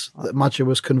positions that Madja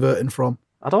was converting from?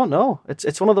 I don't know.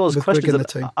 It's one of those questions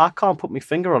that I can't put my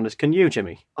finger on it. Can you,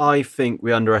 Jimmy? I think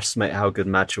we underestimate how good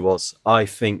Madja was. I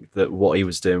think that what he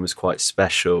was doing was quite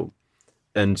special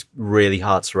and really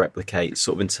hard to replicate,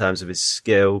 sort of in terms of his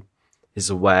skill,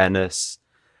 his awareness,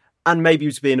 and maybe he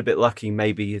was being a bit lucky.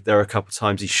 Maybe there are a couple of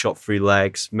times he shot through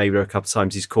legs. Maybe there are a couple of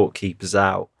times he's caught keepers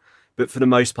out. But for the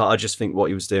most part, I just think what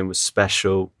he was doing was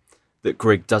special, that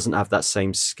Grigg doesn't have that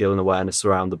same skill and awareness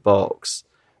around the box.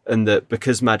 And that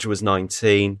because Madja was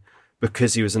 19,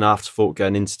 because he was an afterthought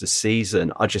going into the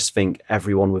season, I just think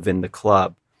everyone within the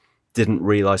club didn't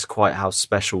realise quite how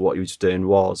special what he was doing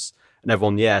was. And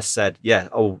everyone, said,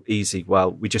 easy.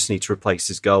 Well, we just need to replace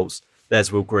his goals.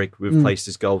 There's Will Grigg. We've replaced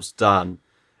his goals, done.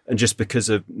 And just because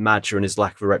of Madja and his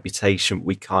lack of a reputation,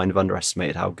 we kind of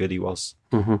underestimated how good he was.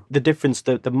 Mm-hmm. The difference,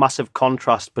 the massive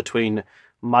contrast between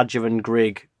Madja and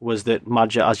Grigg was that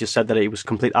Madja, as you said, that he was a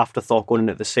complete afterthought going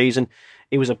into the season.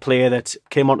 He was a player that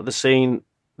came onto the scene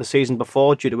the season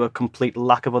before due to a complete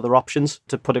lack of other options,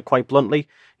 to put it quite bluntly.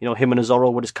 Him and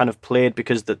Azoro were just kind of played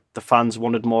because the fans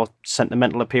wanted more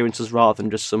sentimental appearances rather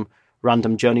than just some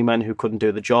random journeymen who couldn't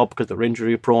do the job because they were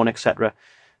injury prone, etc.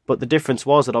 But the difference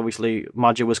was that obviously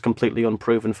Madja was completely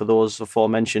unproven for those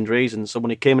aforementioned reasons. So when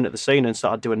he came into the scene and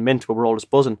started doing mint, we were all just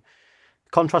buzzing.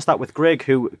 Contrast that with Grigg,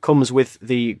 who comes with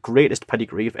the greatest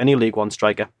pedigree of any League One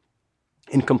striker,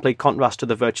 in complete contrast to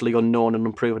the virtually unknown and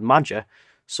unproven Madja.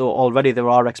 So already there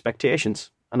are expectations.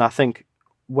 And I think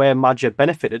where Madja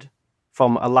benefited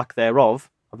from a lack thereof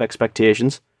of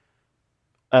expectations,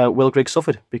 Will Grigg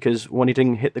suffered, because when he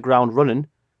didn't hit the ground running,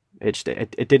 it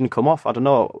didn't come off. I don't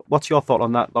know. What's your thought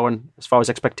on that, Lauren, as far as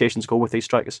expectations go with these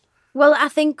strikers? Well, I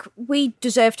think we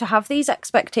deserve to have these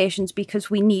expectations because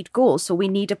we need goals. So we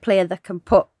need a player that can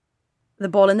put the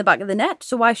ball in the back of the net.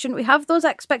 So why shouldn't we have those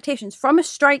expectations from a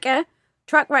striker?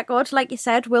 Track record, like you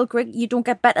said, Will Grigg, you don't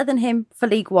get better than him for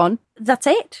League One. That's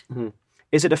it. Mm-hmm.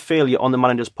 is it a failure on the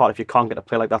manager's part if you can't get a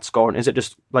play like that scoring? Is it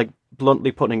just, like,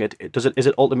 bluntly putting it, is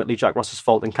it ultimately Jack Ross's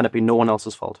fault, and can it be no one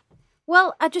else's fault?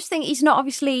 Well, I just think he's not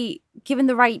obviously given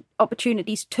the right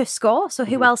opportunities to score, so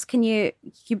who else can you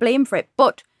blame for it?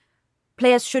 But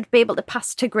players should be able to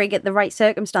pass to Grigg at the right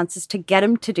circumstances to get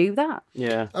him to do that.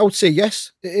 Yeah, I would say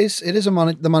yes. It is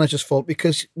the manager's fault,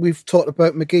 because we've talked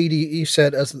about McGeady, you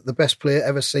said, as the best player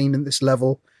ever seen in this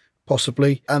level,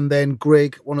 possibly, and then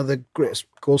Grigg, one of the greatest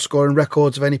goal scoring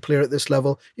records of any player at this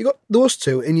level. You got those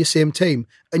two in your same team,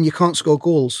 and you can't score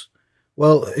goals.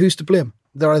 Well, who's to blame?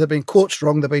 They're either being coached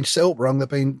wrong, they're being set up wrong, they're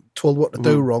being told what to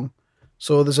do wrong.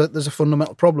 So there's a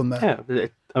fundamental problem there. Yeah,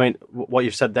 I mean, what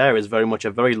you've said there is very much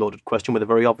a very loaded question with a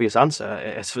very obvious answer.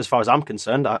 As far as I'm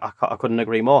concerned, I couldn't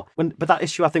agree more. But that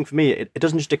issue, I think, for me, it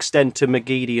doesn't just extend to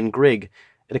McGeady and Grigg.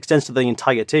 It extends to the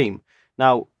entire team.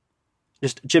 Now,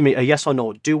 just, Jimmy, a yes or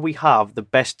no, do we have the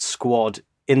best squad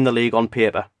in the league on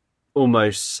paper?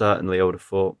 Almost certainly, I would have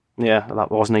thought. Yeah,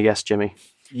 that wasn't a yes, Jimmy.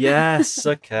 Yes,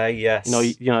 okay, yes.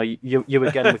 You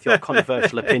again with your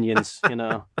controversial opinions,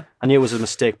 I knew it was a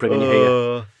mistake bringing you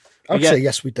here. I'd say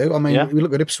yes, we do. I mean, we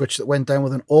look at Ipswich that went down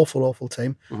with an awful, awful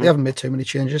team. They haven't made too many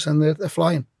changes, and they're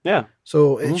flying. Yeah.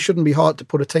 So it shouldn't be hard to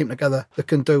put a team together that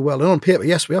can do well. And on paper,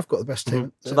 yes, we have got the best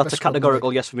team. So that's a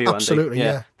categorical yes from you, Absolutely,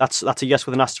 Andy. yeah. That's a yes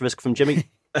with an asterisk from Jimmy.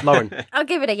 Lauren? I'll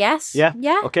give it a yes. Yeah?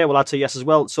 Yeah. Okay, well, I'd say yes as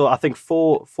well. So I think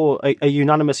for a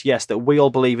unanimous yes that we all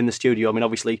believe in the studio, I mean,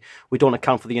 obviously, we don't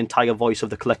account for the entire voice of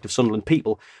the collective Sunderland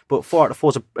people, but 4 out of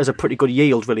 4 is a pretty good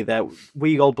yield, really, there.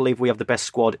 We all believe we have the best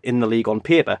squad in the league on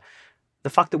paper. The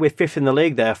fact that we're 5th in the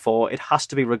league, therefore, it has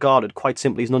to be regarded quite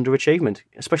simply as an underachievement,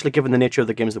 especially given the nature of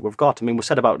the games that we've got. I mean, we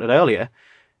said about it earlier.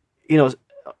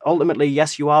 Ultimately,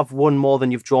 yes, you have won more than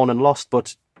you've drawn and lost,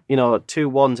 but,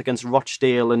 2-1s against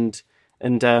Rochdale and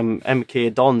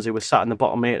MK Dons, who was sat in the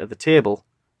bottom 8 of the table,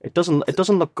 it doesn't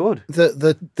look good.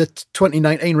 The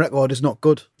 2019 record is not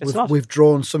good. It's not. We've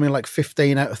drawn something like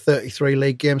 15 out of 33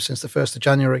 league games since the 1st of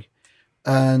January.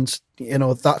 And,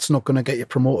 that's not going to get you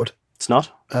promoted. It's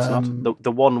not. The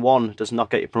 1-1 does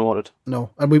not get you promoted. No,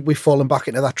 and we've fallen back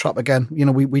into that trap again.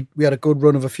 We had a good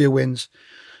run of a few wins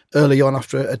early on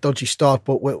after a dodgy start,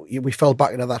 but we fell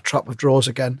back into that trap of draws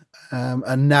again.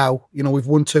 And now, we've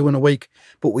won 2 in a week,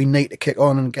 but we need to kick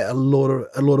on and get a load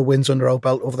of wins under our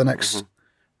belt over the next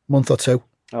month or two.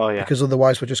 Oh, yeah. Because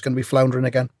otherwise we're just going to be floundering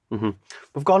again.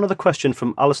 We've got another question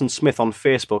from Alison Smith on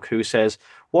Facebook, who says,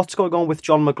 what's going on with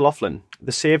John McLaughlin?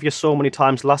 The saviour so many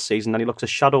times last season, and he looks a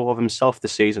shadow of himself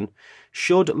this season.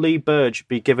 Should Lee Burge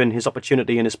be given his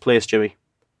opportunity in his place, Jimmy?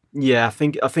 Yeah, I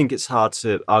think it's hard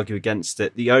to argue against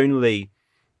it. The only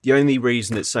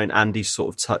reason it's something Andy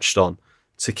sort of touched on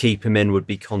to keep him in would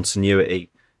be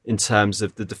continuity, in terms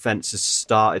of the defence has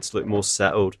started to look more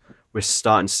settled. We're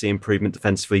starting to see improvement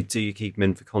defensively. Do you keep him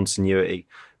in for continuity?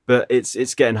 But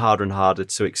it's getting harder and harder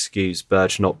to excuse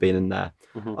Burge not being in there.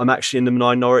 I'm actually in the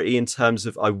minority in terms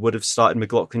of I would have started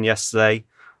McLaughlin yesterday.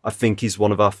 I think he's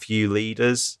one of our few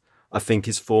leaders. I think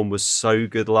his form was so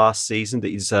good last season that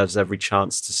he deserves every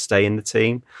chance to stay in the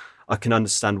team. I can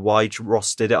understand why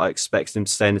Ross did it. I expected him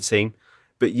to stay in the team.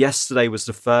 But yesterday was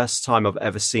the first time I've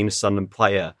ever seen a Sunderland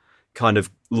player kind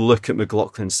of look at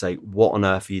McLaughlin and say, what on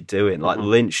earth are you doing? Like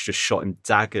Lynch just shot him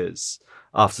daggers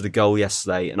after the goal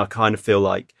yesterday. And I kind of feel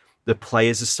like the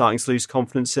players are starting to lose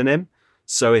confidence in him.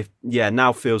 So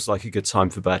now feels like a good time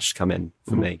for Burge to come in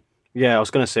for me. Yeah, I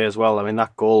was going to say as well, I mean,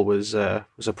 that goal was a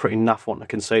pretty naff one to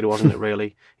concede, wasn't it,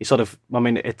 really? He sort of, I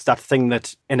mean, it's that thing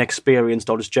that inexperienced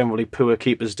or just generally poor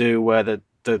keepers do where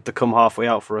they come halfway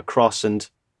out for a cross and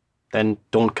then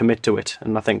don't commit to it.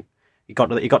 And I think he got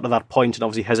to that point and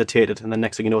obviously hesitated, and the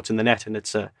next thing you know, it's in the net, and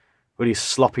it's a really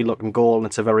sloppy-looking goal, and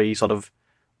it's a very sort of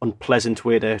unpleasant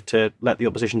way to let the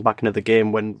opposition back into the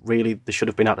game when really they should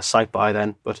have been out of sight by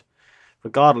then. But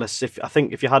regardless, I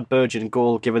think if you had Burge in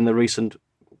goal, given the recent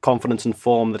confidence and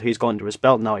form that he's got under his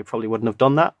belt now, he probably wouldn't have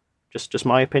done that. Just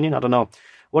my opinion. I don't know.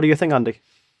 What do you think, Andy?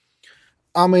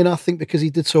 I mean, I think because he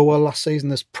did so well last season,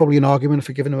 there's probably an argument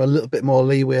for giving him a little bit more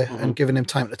leeway and giving him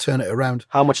time to turn it around.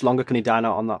 How much longer can he dine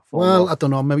out on that form? Well, I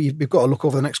don't know. Maybe you've got to look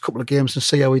over the next couple of games and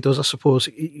see how he does, I suppose.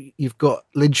 You've got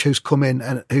Lynch, who's come in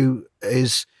and who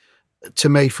is, to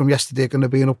me, from yesterday, going to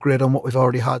be an upgrade on what we've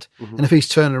already had. And if he's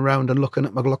turning around and looking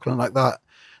at McLaughlin like that,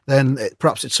 then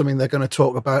perhaps it's something they're going to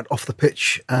talk about off the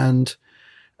pitch, and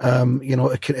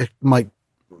it might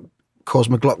cause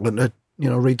McLaughlin to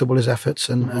redouble his efforts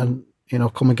and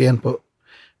come again. But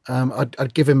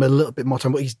I'd give him a little bit more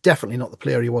time. But he's definitely not the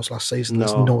player he was last season.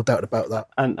 There's no doubt about that.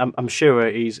 And I'm sure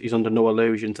he's under no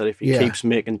illusion that if he keeps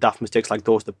making daft mistakes like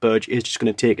those, that Burge is just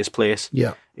going to take his place.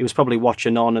 Yeah, he was probably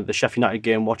watching on at the Sheffield United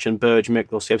game, watching Burge make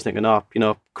those saves,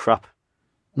 thinking, crap.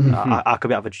 I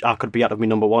could be out of my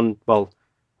number one. Well,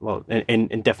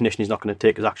 in definition, he's not going to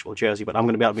take his actual jersey, but I'm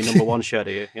going to be out of my number one shirt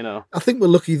here. I think we're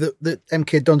lucky that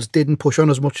MK Dons didn't push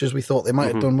on as much as we thought they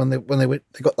might have done when they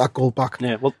got that goal back.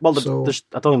 Yeah, well, I don't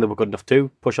think they were good enough to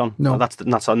push on. No,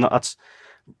 that's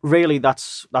really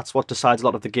that's what decides a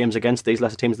lot of the games against these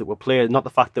lesser teams that we're playing. Not the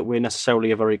fact that we're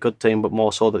necessarily a very good team, but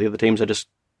more so that the other teams are just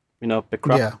a bit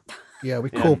crap. Yeah,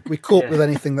 we coped with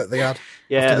anything that they had.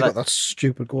 Yeah, after they got that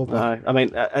stupid goal back. I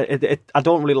mean, I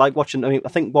don't really like watching. I mean, I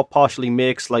think what partially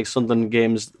makes like Sunderland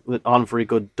games that aren't very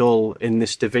good dull in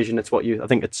this division. I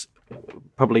think it's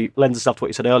probably lends itself to what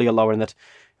you said earlier, Lauren. That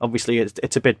obviously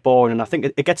it's a bit boring, and I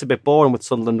think it gets a bit boring with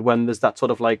Sunderland when there's that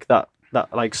sort of like that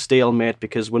like stalemate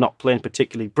because we're not playing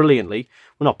particularly brilliantly.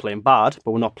 We're not playing bad,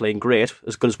 but we're not playing great,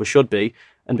 as good as we should be,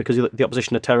 and because the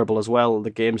opposition are terrible as well, the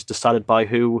game's decided by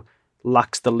who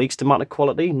lacks the least amount of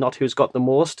quality, not who's got the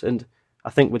most. And I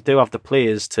think we do have the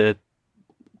players to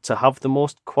have the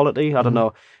most quality. I don't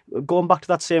know. Going back to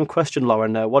that same question,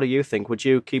 Lauren, what do you think? Would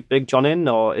you keep Big John in,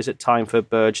 or is it time for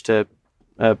Burge to...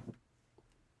 I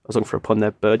was looking for a pun there.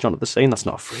 Burge onto the scene. That's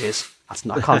not a phrase.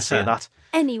 I can't say that.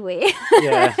 Anyway.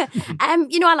 Yeah.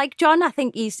 I like John. I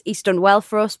think he's done well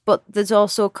for us, but there's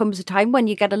also comes a time when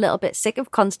you get a little bit sick of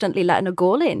constantly letting a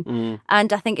goal in.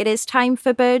 And I think it is time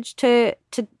for Burge to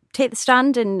take the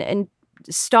stand and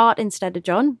start instead of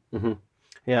John. Mm-hmm.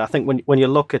 Yeah, I think when you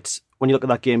look at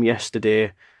that game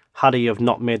yesterday, had he have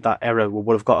not made that error, we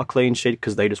would have got a clean sheet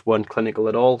because they just weren't clinical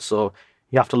at all. So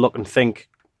you have to look and think,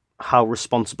 how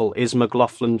responsible is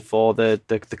McLaughlin for the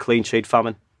clean sheet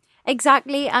famine?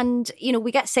 Exactly, and we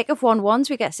get sick of 1-1s,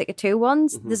 we get sick of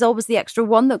 2-1s. There's always the extra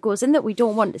one that goes in that we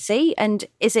don't want to see. And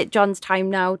is it John's time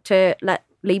now to let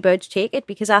Lee Burge take it?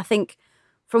 Because I think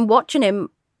from watching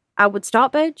him, I would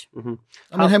start Burge. I mean,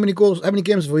 how many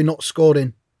games have we not scored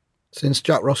in since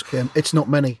Jack Ross came? It's not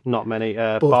many. Not many.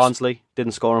 Barnsley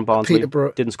didn't score on Barnsley.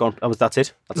 Peterborough didn't score. That's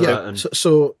it.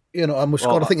 So and we've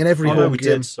scored, I think, in every home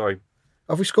game. Sorry.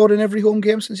 Have we scored in every home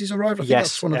game since he's arrived? I think yes,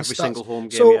 that's one of every the stats. single home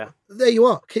game. So there you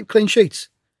are. Keep clean sheets.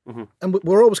 And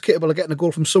we're always capable of getting a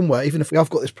goal from somewhere, even if we have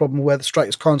got this problem where the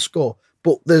strikers can't score.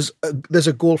 But there's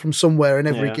a goal from somewhere in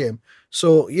every game.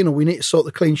 So, we need to sort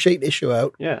the clean sheet issue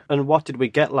out. Yeah, and what did we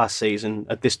get last season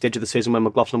at this stage of the season when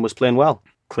McLaughlin was playing well?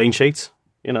 Clean sheets.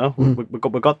 We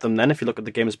got them then if you look at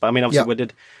the games. But I mean, obviously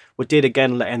we did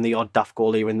again let in the odd daft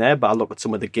goal here and there, but I look at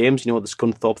some of the games, the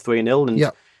Scunthorpe 3-0,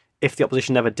 and if the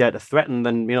opposition never dared to threaten,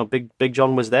 then, Big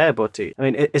John was there. But, I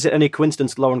mean, is it any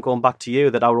coincidence, Lauren, going back to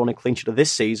you, that our only clean sheet of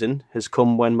this season has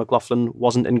come when McLaughlin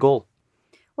wasn't in goal?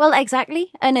 Well,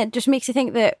 exactly. And it just makes you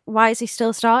think that why is he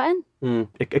still starting?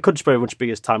 It could just very much be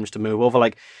his time just to move over.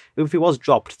 Like, if he was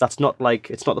dropped, it's not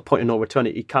the point of no return.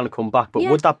 He can come back. But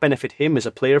would that benefit him as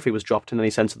a player if he was dropped in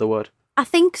any sense of the word? I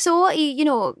think so.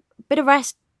 A bit of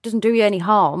rest doesn't do you any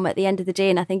harm at the end of the day.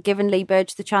 And I think giving Lee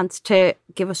Burge the chance to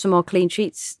give us some more clean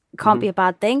sheets can't be a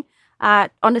bad thing.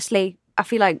 Honestly, I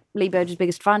feel like Lee Burge's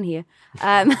biggest fan here.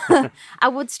 I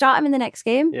would start him in the next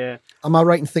game. Yeah. Am I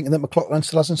right in thinking that McLaughlin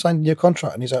still hasn't signed a new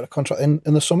contract and he's out of contract in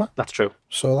the summer? That's true.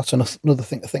 So that's another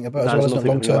thing to think about as well, isn't it,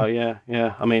 long term?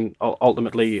 Yeah. I mean,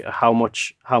 ultimately, how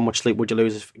much sleep would you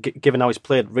lose given how he's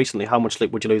played recently? How much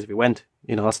sleep would you lose if he went?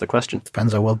 That's the question.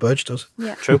 Depends how well Burge does.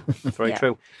 Yeah. True. Very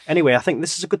true. Anyway, I think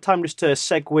this is a good time just to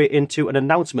segue into an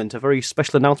announcement, a very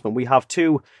special announcement. We have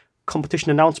two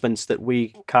competition announcements that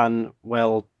we can,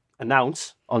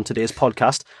 announce on today's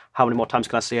podcast. How many more times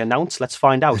can I say announce? Let's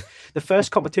find out. The first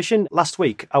competition last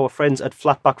week, our friends at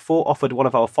Flatback 4 offered one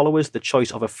of our followers the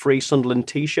choice of a free Sunderland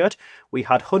t-shirt. We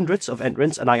had hundreds of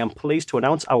entrants, and I am pleased to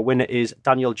announce our winner is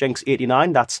Daniel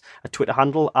Jenks89. That's a Twitter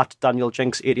handle at Daniel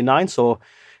Jenks89. So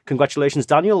congratulations,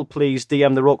 Daniel. Please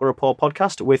DM the Roker Report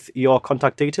podcast with your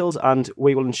contact details and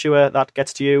we will ensure that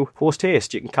gets to you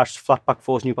post-haste. You can catch Flatback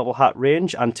 4's new bubble hat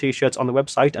range and t-shirts on the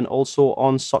website and also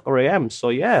on Soccer AM.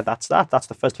 So that's that. That's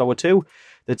the first of our two.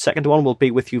 The second one will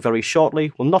be with you very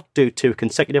shortly. We'll not do two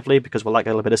consecutively because we'll like a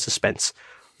little bit of suspense.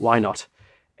 Why not?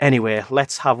 Anyway,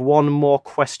 let's have one more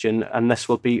question, and this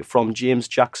will be from James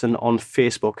Jackson on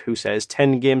Facebook, who says,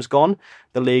 10 games gone,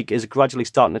 the league is gradually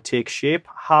starting to take shape.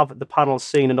 Have the panel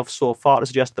seen enough so far to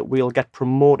suggest that we'll get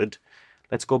promoted?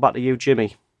 Let's go back to you,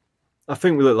 Jimmy. I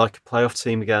think we look like a playoff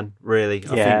team again, really.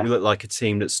 I think we look like a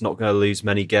team that's not going to lose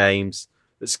many games,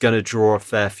 that's going to draw a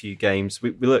fair few games.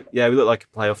 We look like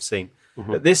a playoff team.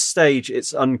 At this stage,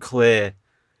 it's unclear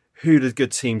who the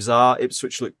good teams are.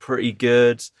 Ipswich look pretty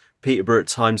good. Peterborough at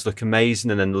times look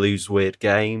amazing and then lose weird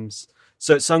games.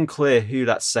 So it's unclear who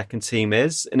that second team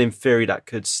is. And in theory, that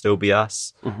could still be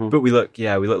us. But we look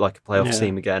like a playoff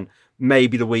team again.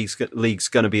 Maybe the league's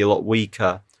going to be a lot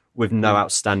weaker with no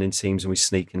outstanding teams and we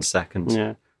sneak in second.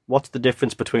 Yeah. What's the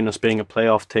difference between us being a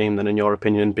playoff team then, in your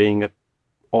opinion, being an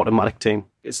automatic team?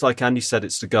 It's like Andy said,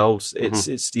 it's the goals.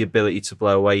 It's the ability to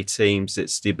blow away teams.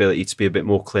 It's the ability to be a bit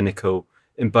more clinical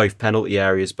in both penalty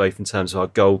areas, both in terms of our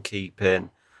goalkeeping,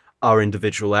 our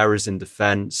individual errors in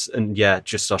defence, and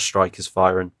just our strikers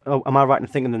firing. Oh, am I right in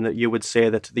thinking then that you would say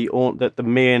that the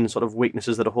main sort of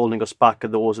weaknesses that are holding us back are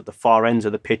those at the far ends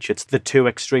of the pitch? It's the two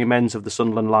extreme ends of the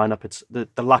Sunderland lineup. It's the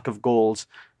lack of goals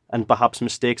and perhaps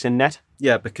mistakes in net?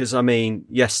 Yeah, because,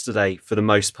 yesterday, for the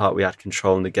most part, we had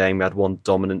control in the game. We had one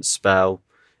dominant spell.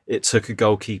 It took a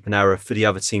goalkeeping error for the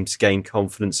other team to gain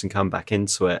confidence and come back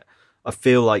into it. I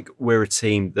feel like we're a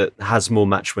team that has more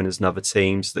match winners than other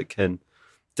teams, that can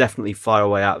definitely fire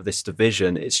away out of this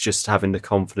division. It's just having the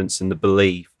confidence and the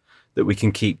belief that we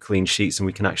can keep clean sheets and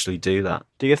we can actually do that.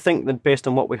 Do you think that based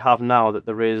on what we have now that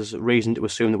there is reason to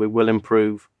assume that we will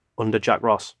improve under Jack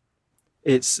Ross?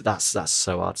 That's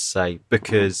so hard to say,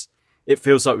 because it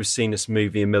feels like we've seen this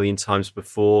movie a million times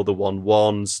before. The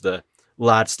 1-1s, the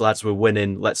lads we're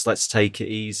winning, let's take it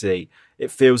easy. It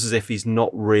feels as if he's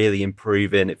not really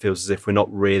improving. It feels as if we're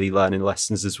not really learning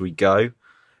lessons as we go.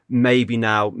 Maybe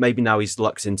now he's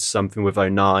lucked into something with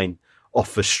 09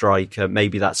 off a striker.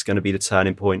 Maybe that's going to be the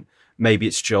turning point. Maybe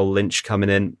it's Joel Lynch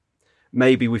coming in.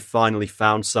 Maybe we've finally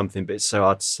found something, but it's so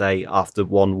hard to say after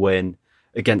one win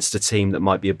against a team that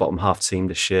might be a bottom half team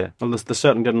this year. Well, they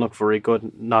certainly didn't look very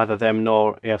good, neither them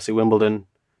nor AFC Wimbledon.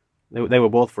 They were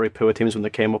both very poor teams when they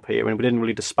came up here, and we didn't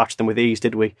really dispatch them with ease,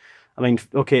 did we?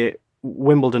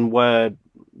 Wimbledon were,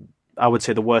 I would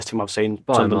say, the worst team I've seen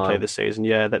Sunderland play this season.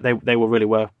 Yeah, they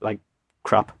were like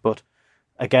crap. But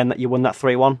again, that you won that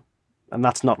 3-1, and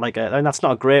that's not that's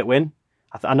not a great win.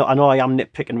 I know I am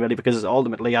nitpicking really, because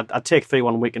ultimately I'd take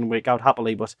 3-1 week in week out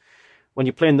happily, but when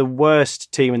you're playing the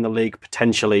worst team in the league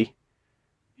potentially,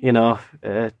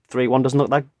 3-1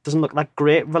 doesn't look that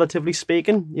great, relatively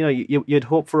speaking. You'd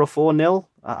hope for a 4-0.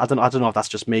 I don't know if that's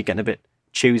just me getting a bit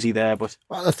choosy there, but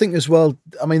I think as well.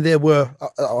 They were.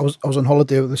 I was on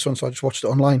holiday with this one, so I just watched it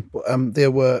online. But they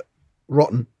were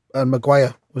rotten, and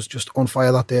Maguire was just on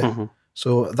fire that day. Mm-hmm.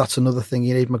 So that's another thing.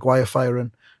 You need Maguire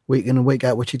firing week in and week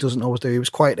out, which he doesn't always do. He was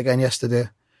quiet again yesterday.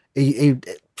 He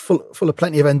full of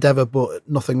plenty of endeavour, but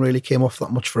nothing really came off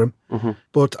that much for him. Mm-hmm.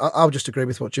 But I'll just agree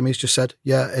with what Jimmy's just said.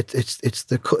 Yeah, it's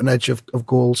the cutting edge of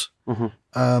goals. Mm-hmm.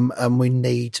 And we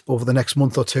need, over the next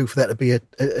month or two, for there to be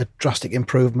a drastic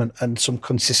improvement and some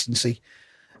consistency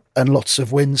and lots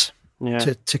of wins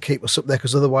to keep us up there,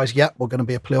 because otherwise, we're going to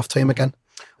be a playoff team again.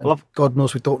 Well, God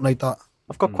knows we don't need that.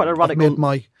 I've got quite a radical... I've made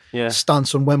my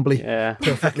stance on Wembley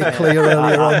perfectly clear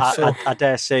earlier on. So. I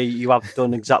dare say you have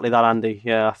done exactly that, Andy.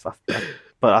 Yeah,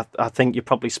 but I think you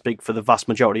probably speak for the vast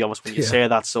majority of us when you say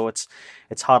that, so it's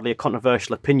hardly a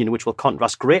controversial opinion, which will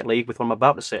contrast greatly with what I'm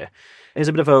about to say. Here's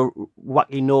a bit of a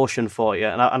wacky notion for you,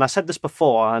 and I said this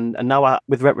before, and now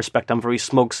with retrospect, I'm very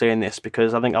smug saying this,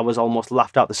 because I think I was almost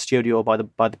laughed out the studio by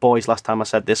the boys last time I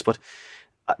said this, but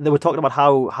they were talking about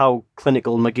how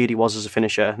clinical McGeady was as a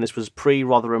finisher, and this was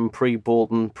pre-Rotherham,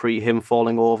 pre-Bolton, pre-him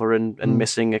falling over and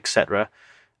missing, etc.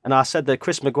 And I said that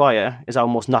Chris Maguire is our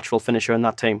most natural finisher in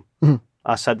that team. Mm-hmm.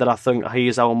 I said that I think he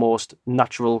is our most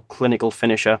natural clinical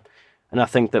finisher, and I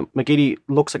think that McGeady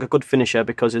looks like a good finisher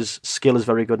because his skill is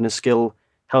very good, and his skill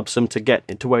helps him to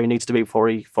get to where he needs to be before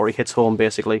he hits home,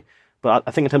 basically. But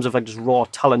I think in terms of just raw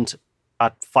talent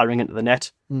at firing into the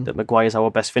net, that Maguire is our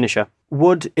best finisher.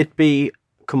 Would it be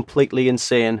completely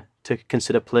insane to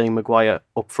consider playing Maguire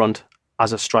up front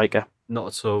as a striker? Not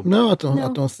at all. No, I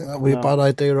don't think that would be a bad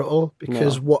idea at all,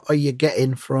 because what are you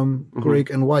getting from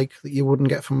Grigg and Wyke that you wouldn't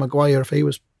get from Maguire if he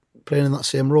was playing in that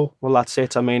same role? Well, that's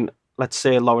it. Let's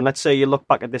say, Lauren, you look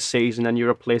back at this season and you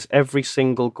replace every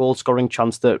single goal-scoring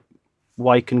chance that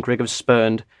Wyke and Grigg have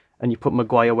spurned, and you put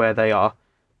Maguire where they are.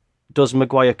 Does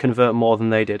Maguire convert more than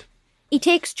they did? He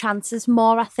takes chances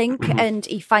more, I think, and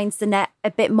he finds the net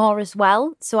a bit more as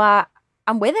well. So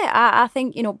I'm with it. I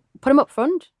think, put him up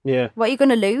front. Yeah. What are you going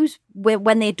to lose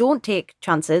when they don't take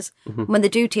chances? Mm-hmm. When they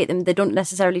do take them, they don't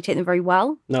necessarily take them very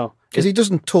well. No. Because he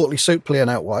doesn't totally suit playing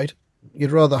out wide.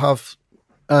 You'd rather have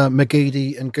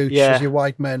McGeady and Gooch as your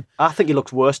wide men. I think he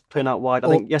looks worse playing out wide. I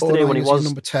think yesterday when he was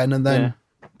number 10 and then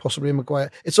possibly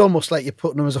Maguire. It's almost like you're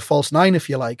putting him as a false 9, if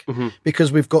you like,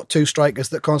 because we've got two strikers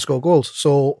that can't score goals.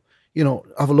 So,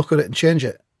 have a look at it and change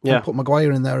it. Yeah. And put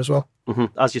Maguire in there as well.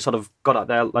 Mm-hmm. As you sort of got out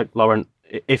there, like Lauren,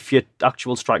 if your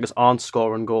actual strikers aren't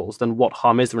scoring goals, then what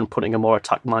harm is there in putting a more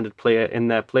attack-minded player in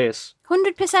their place?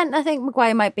 100%. I think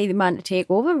Maguire might be the man to take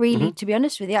over, really, to be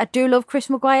honest with you. I do love Chris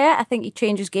Maguire. I think he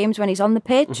changes games when he's on the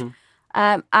pitch.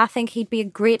 Mm-hmm. I think he'd be a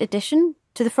great addition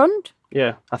to the front.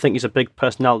 Yeah, I think he's a big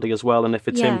personality as well, and if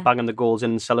it's him banging the goals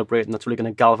in and celebrating, that's really going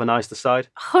to galvanise the side.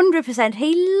 100%.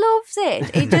 He loves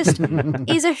it. He just,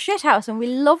 he's a shithouse and we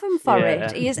love him for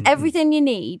it. He is everything you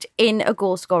need in a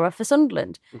goal scorer for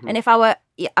Sunderland. And if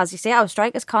as you say, our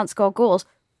strikers can't score goals,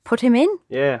 put him in.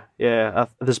 Yeah.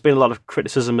 There's been a lot of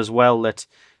criticism as well that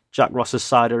Jack Ross's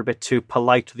side are a bit too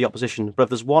polite to the opposition. But if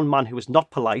there's one man who is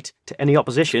not polite to any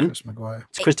opposition, it's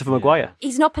Christopher Maguire.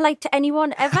 He's not polite to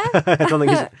anyone ever. I don't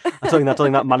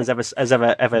think that man has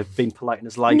ever been polite in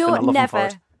his life. No, and I love never. him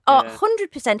for it. Oh,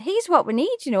 100%. He's what we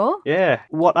need, you know. Yeah.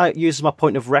 What I use as my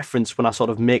point of reference when I sort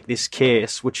of make this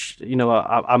case, which, you know,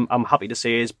 I'm happy to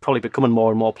say is probably becoming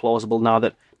more and more plausible now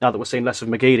that we're seeing less of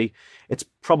McGeady. It's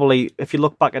probably, if you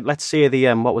look back at, let's say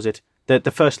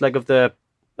the first leg of the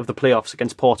playoffs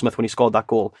against Portsmouth when he scored that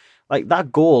goal. Like,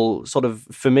 that goal sort of,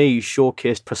 for me,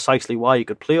 showcased precisely why he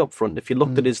could play up front. If you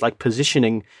looked at his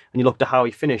positioning and you looked at how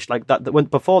he finished, when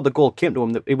before the goal came to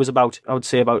him, it was about a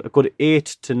good 8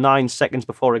 to 9 seconds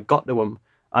before it got to him,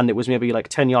 and it was maybe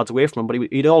 10 yards away from him.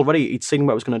 But he'd seen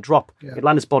where it was going to drop. Yeah. He'd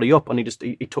landed his body up, and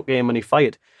he took aim and he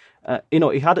fired. He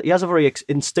has a very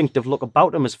instinctive look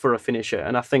about him as for a finisher,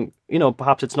 and I think,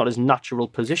 perhaps it's not his natural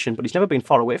position, but he's never been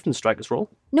far away from the striker's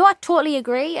role. No, I totally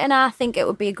agree, and I think it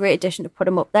would be a great addition to put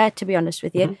him up there, to be honest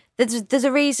with you. Mm-hmm. There's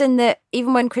a reason that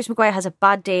even when Chris Maguire has a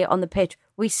bad day on the pitch,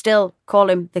 we still call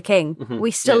him the king. Mm-hmm.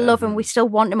 We still love him. We still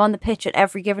want him on the pitch at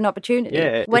every given opportunity.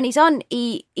 Yeah, when he's on,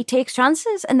 he takes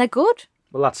chances, and they're good.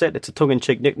 Well, that's it. It's a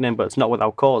tongue-in-cheek nickname, but it's not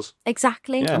without cause.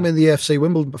 Exactly. Yeah. I mean, the AFC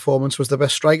Wimbledon performance was the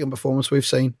best striking performance we've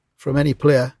seen from any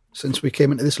player since we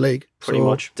came into this league. Pretty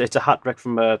much. It's a hat-trick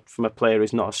from a player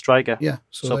who's not a striker. Yeah.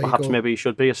 So perhaps maybe he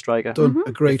should be a striker. Done.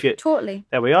 Agreed. Totally.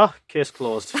 There we are. Case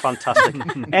closed. Fantastic.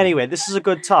 Anyway, this is a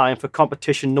good time for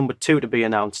competition number 2 to be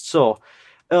announced. So,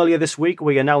 earlier this week,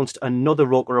 we announced another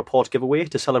Roker Report giveaway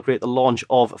to celebrate the launch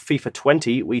of FIFA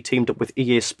 20. We teamed up with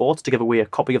EA Sports to give away a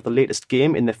copy of the latest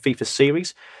game in the FIFA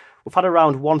series. We've had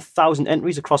around 1,000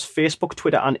 entries across Facebook,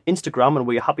 Twitter and Instagram, and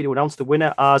we're happy to announce the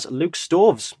winner as Luke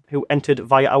Stoves, who entered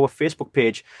via our Facebook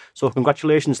page. So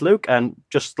congratulations, Luke, and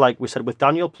just like we said with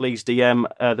Daniel, please DM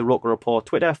the Roker Report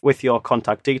Twitter with your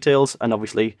contact details, and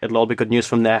obviously it'll all be good news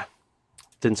from there.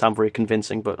 Didn't sound very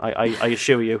convincing, but I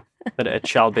assure you that it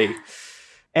shall be.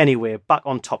 Anyway, back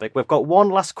on topic. We've got one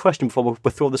last question before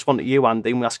we throw this one to you,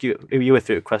 Andy, and we ask you a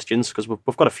few questions, because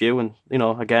we've got a few, and,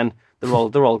 again, they're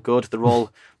all good. They're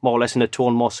all more or less in a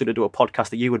tone more suited to a podcast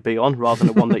that you would be on, rather than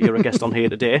the one that you're a guest on here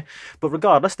today. But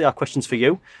regardless, they are questions for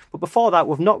you. But before that,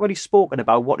 we've not really spoken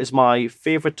about what is my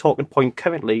favourite talking point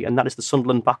currently, and that is the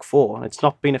Sunderland back four. It's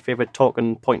not been a favourite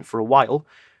talking point for a while,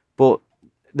 but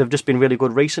they've just been really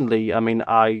good recently. I mean,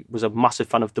 I was a massive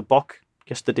fan of De Bock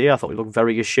yesterday. I thought he looked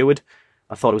very assured.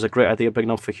 I thought it was a great idea bringing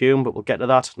on Fahim, but we'll get to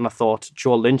that. And I thought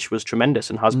Joe Lynch was tremendous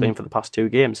and has been for the past 2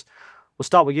 games. We'll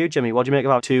start with you, Jimmy. What do you make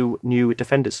of our 2 new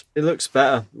defenders? It looks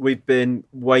better. We've been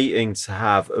waiting to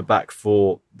have a back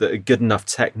four that are good enough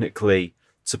technically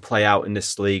to play out in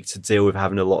this league, to deal with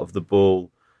having a lot of the ball,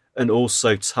 and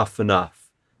also tough enough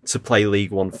to play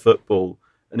League One football.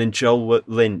 And in Joel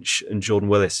Lynch and Jordan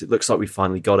Willis, it looks like we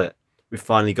finally got it. We've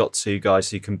finally got 2 guys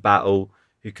who can battle,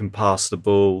 who can pass the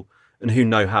ball, and who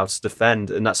know how to defend,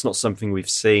 and that's not something we've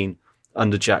seen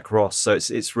under Jack Ross. So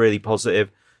it's really positive.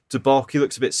 De Bock, he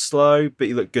looks a bit slow, but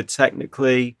he looked good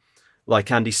technically. Like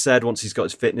Andy said, once he's got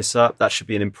his fitness up, that should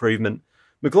be an improvement.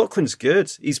 McLaughlin's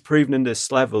good. He's proven in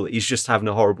this level. He's just having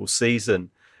a horrible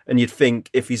season. And you'd think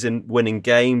if he's in winning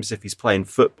games, if he's playing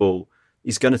football,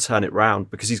 he's going to turn it round,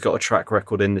 because he's got a track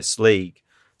record in this league.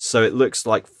 So it looks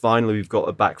like finally we've got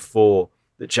a back four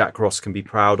that Jack Ross can be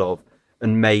proud of.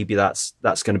 And maybe that's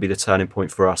going to be the turning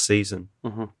point for our season.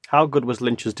 Mm-hmm. How good was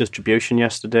Lynch's distribution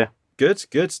yesterday? Good.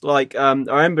 Like, I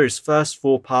remember his first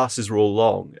 4 passes were all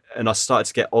long, and I started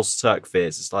to get Ozturk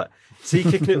fears. It's like, is he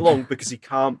kicking it long because he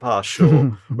can't pass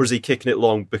short, or is he kicking it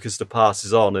long because the pass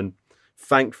is on? And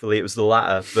thankfully, it was the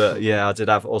latter. But yeah, I did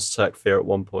have Ozturk fear at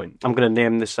one point. I'm going to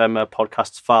name this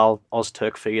podcast's file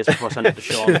Ozturk fears before I send it to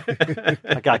Sean.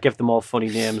 I gotta give them all funny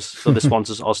names, so this one's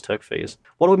is Ozturk fears.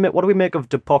 What do we make of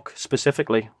De Bock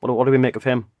specifically? What do we make of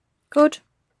him? Good.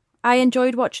 I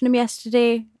enjoyed watching him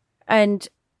yesterday, and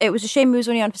it was a shame he was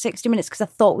only on for 60 minutes, because I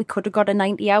thought we could have got a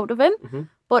 90 out of him. Mm-hmm.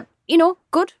 But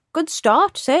good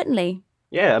start, certainly.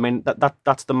 Yeah, I mean,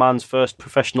 that's the man's first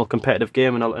professional competitive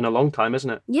game in a long time, isn't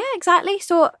it? Yeah, exactly.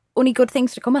 So only good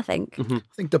things to come, I think. Mm-hmm.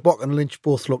 I think De Bock and Lynch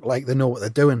both look like they know what they're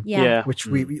doing. Yeah. Which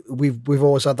we've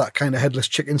always had that kind of headless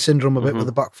chicken syndrome a bit with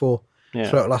the back four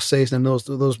throughout last season, and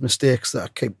those mistakes that I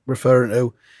keep referring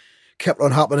to kept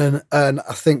on happening. And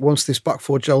I think once this back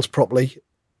four gels properly,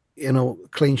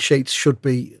 clean sheets should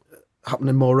be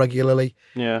happening more regularly.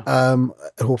 Yeah.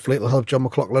 Hopefully it'll help John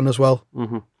McLaughlin as well.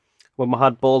 Mm-hmm. When we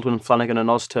had Baldwin, Flanagan and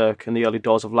Ozturk in the early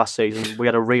doors of last season, we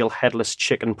had a real headless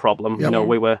chicken problem. Yep.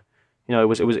 We were,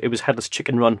 it was headless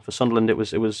chicken run for Sunderland. It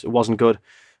wasn't good.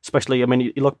 Especially, I mean,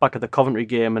 you look back at the Coventry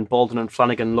game and Baldwin and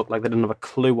Flanagan looked like they didn't have a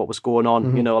clue what was going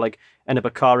on. Mm-hmm.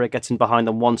 Enabakare gets in behind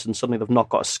them once and suddenly they've not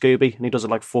got a Scooby and he does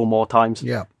it like 4 more times.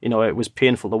 Yeah. It was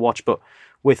painful to watch. But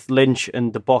with Lynch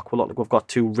and De Bock, we look like we've got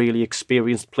 2 really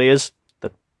experienced players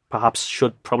that perhaps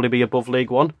should probably be above League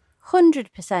One.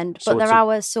 100%, but they're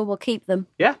ours, so we'll keep them.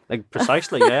 Yeah,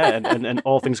 precisely, yeah. and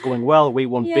all things going well, we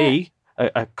won't be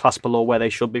a class below where they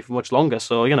should be for much longer.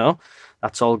 So,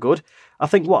 that's all good. I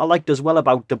think what I liked as well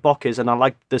about De Bock is, and I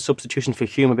liked the substitution for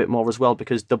Hume a bit more as well,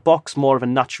 because De Bock's more of a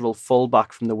natural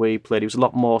fullback from the way he played. He was a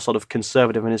lot more sort of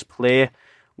conservative in his play,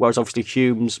 whereas obviously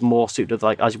Hume's more suited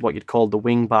as what you'd call the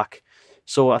wing back.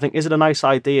 So I think, is it a nice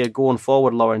idea going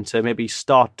forward, Lauren, to maybe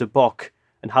start De Bock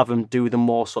and have him do the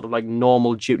more sort of like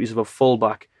normal duties of a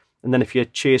fullback, and then if you're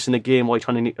chasing a game or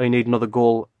you need another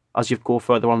goal as you go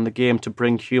further on in the game, to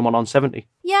bring Hume on 70?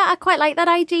 Yeah, I quite like that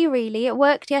idea, really. It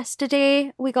worked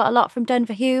yesterday. We got a lot from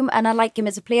Denver Hume, and I like him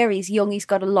as a player. He's young, he's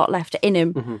got a lot left in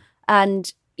him. Mm-hmm.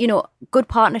 And, good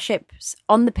partnerships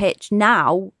on the pitch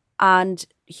now, and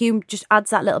Hume just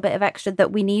adds that little bit of extra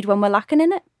that we need when we're lacking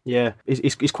in it. Yeah,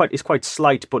 he's quite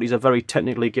slight, but he's a very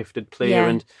technically gifted player,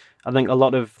 and I think a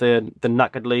lot of the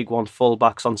knackered League One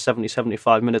fullbacks on 70,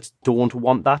 75 minutes don't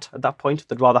want that at that point.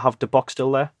 They'd rather have De Bock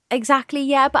still there. Exactly,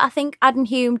 yeah, but I think adding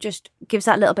Hume just gives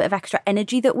that little bit of extra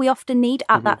energy that we often need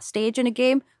at that stage in a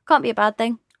game. Can't be a bad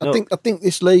thing. I think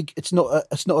this league, it's not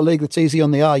a league that's easy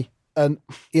on the eye. And,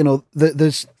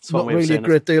 there's not really a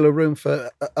great deal of room for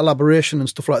elaboration and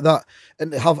stuff like that.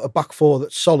 And to have a back four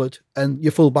that's solid and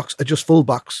your fullbacks are just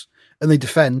fullbacks and they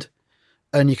defend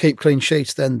and you keep clean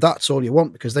sheets, then that's all you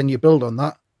want, because then you build on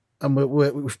that. And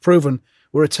we've proven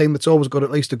we're a team that's always got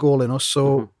at least a goal in us.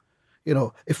 So,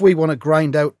 if we want to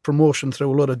grind out promotion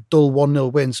through a lot of dull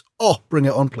 1-0 wins, bring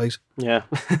it on, please. Yeah.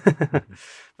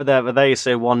 But there you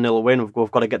say 1-0 win,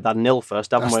 we've got to get that nil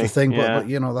first, haven't we? That's the thing, but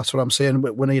that's what I'm saying.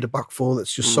 We need a back four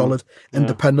that's just solid and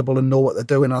dependable and know what they're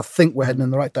doing. I think we're heading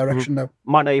in the right direction now.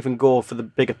 Might not even go for the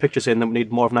bigger picture, saying that we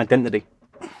need more of an identity.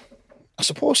 I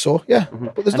suppose so, yeah.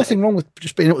 But there's nothing wrong with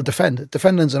just being able to defend.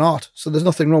 Defending's an art, so there's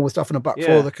nothing wrong with having a back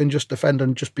four that can just defend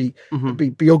and just be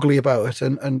ugly about it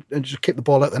and just kick the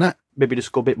ball out the net. Maybe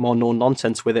just go a bit more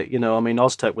no-nonsense with it.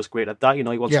 Ozturk was great at that. He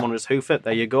wants someone on his hoof it.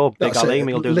 There you go. Big Alim,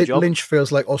 he'll do the job. Lynch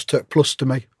feels like Ozturk Plus to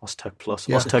me. Ozturk Plus.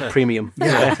 Yeah. Ozturk Premium.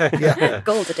 Yeah.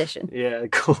 Gold edition. Yeah,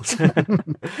 gold.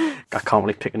 I can't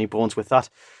really pick any bones with that.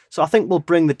 So I think we'll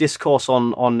bring the discourse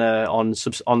on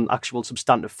actual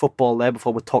substantive football there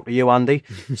before we talk to you, Andy.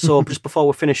 So just before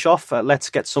we finish off, let's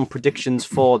get some predictions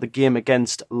for the game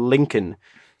against Lincoln.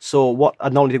 So what I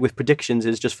normally do with predictions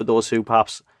is, just for those who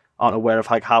perhaps aren't aware of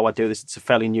how I do this, it's a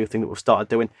fairly new thing that we've started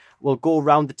doing. We'll go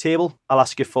around the table. I'll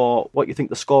ask you for what you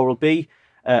think the score will be,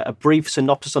 a brief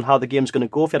synopsis on how the game's going to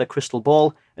go if you had a crystal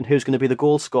ball, and who's going to be the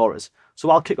goal scorers.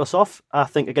 So I'll kick us off. I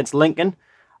think against Lincoln,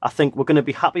 I think we're going to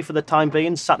be happy for the time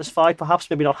being, satisfied perhaps,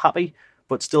 maybe not happy,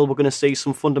 but still we're going to see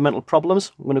some fundamental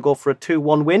problems. I'm going to go for a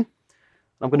 2-1 win.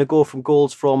 I'm going to go from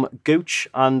goals from Gooch,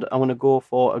 and I'm going to go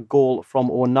for a goal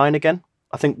from 09 again.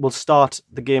 I think we'll start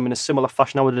the game in a similar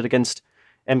fashion how we did against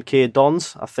MK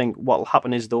Dons. I think what will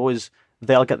happen is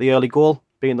they'll get the early goal,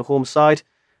 being the home side,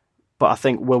 but I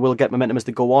think we'll get momentum as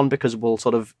they go on, because we'll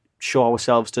sort of show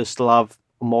ourselves to still have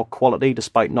more quality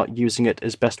despite not using it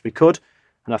as best we could.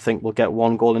 And I think we'll get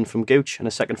 1 goal in from Gooch and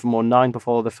a second from 09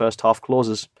 before the first half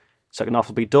closes. Second half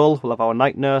will be dull. We'll have our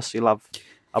night nurse. You'll have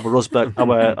our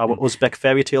Uzbek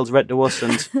fairy tales read to us,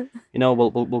 and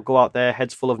we'll go out there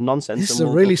heads full of nonsense. This is a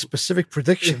really specific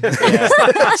prediction.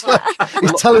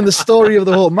 He's telling the story of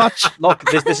the whole match. Look,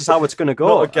 this is how it's going to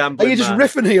go. Are you just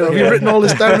riffing here? Have you written all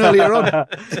this down earlier on?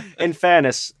 In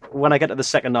fairness, when I get to the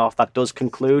second half, that does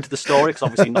conclude the story, because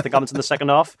obviously nothing happens in the second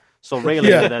half. So really,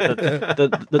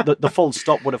 the full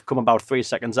stop would have come about 3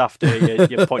 seconds after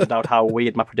you pointed out how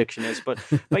weird my prediction is. But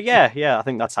yeah, I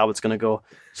think that's how it's going to go.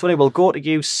 So anyway, we'll go to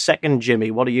you second, Jimmy.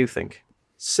 What do you think?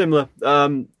 Similar.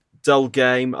 Dull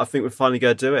game. I think we're finally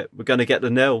going to do it. We're going to get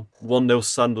the nil. 1-0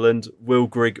 Sunderland. Will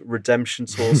Grigg redemption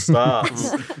tour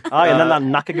starts. And then that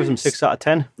knacker gives them 6 out of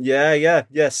 10.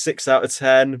 Yeah. 6 out of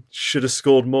 10. Should have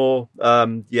scored more.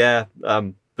 But yeah,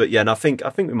 and I think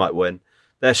we might win.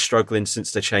 They're struggling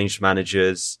since they changed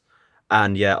managers,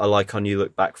 and I like our new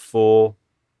look back 4.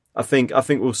 I think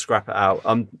we'll scrap it out.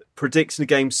 I'm predicting a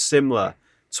game similar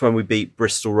to when we beat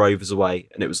Bristol Rovers away,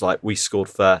 and it was like we scored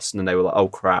first, and then they were like, "Oh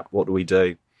crap, what do we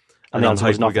do?" And I'm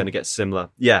hoping we're going to get similar.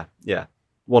 Yeah,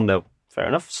 1-0. Fair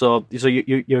enough. So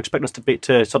you're expecting us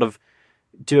to sort of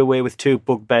do away with 2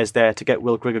 bugbears there to get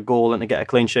Will Grigg a goal and to get a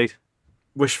clean sheet?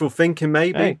 Wishful thinking,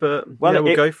 maybe, but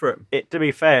we'll go for it. To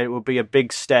be fair, it would be a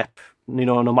big step.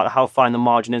 No matter how fine the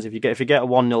margin is, if you get a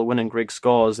 1-0 win and Grigg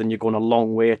scores, then you're going a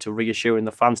long way to reassuring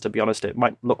the fans. To be honest, it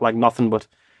might look like nothing, but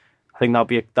I think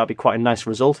that'd be quite a nice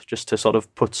result, just to sort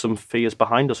of put some fears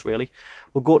behind us. Really,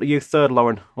 we'll go to you third,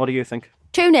 Lauren. What do you think?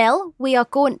 2-0. We are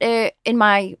going to, in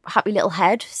my happy little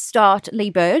head, start Lee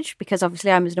Burge, because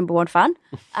obviously I'm his number 1 fan.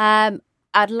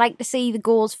 I'd like to see the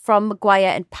goals from Maguire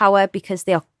and Power, because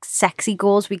they are sexy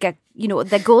goals. We get,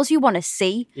 they're goals you want to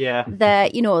see. Yeah.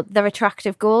 They're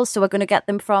attractive goals. So we're going to get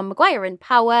them from Maguire and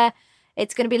Power.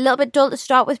 It's going to be a little bit dull to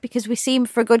start with, because we seem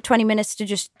for a good 20 minutes to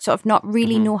just sort of not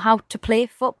really know how to play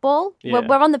football. Yeah.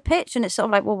 We're on the pitch and it's sort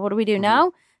of like, well, what do we do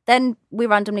now? Then we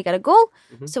randomly get a goal.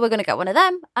 So we're going to get one of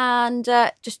them. And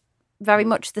just very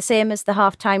much the same as the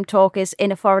halftime talk is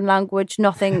in a foreign language.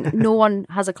 No one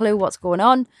has a clue what's going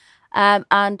on.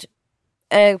 And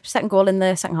a second goal in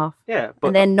the second half. Yeah.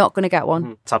 And they're not going to get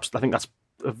one. I think that's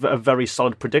a very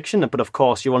solid prediction. But of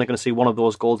course, you're only going to see one of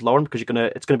those goals, Lauren, because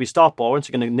it's going to be start boring.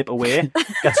 So you're going to nip away,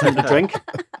 get something to drink,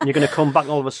 and you're going to come back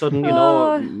and all of a sudden,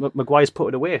 Maguire's put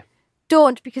it away.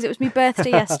 Don't, because it was my birthday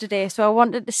yesterday, so I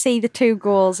wanted to see the 2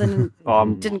 goals and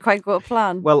didn't quite go to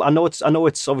plan. Well, I know it's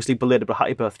obviously belated, but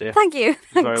happy birthday. Thank you.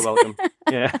 You're very welcome.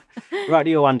 Yeah. Right,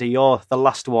 you, Andy, you're the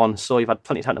last one, so you've had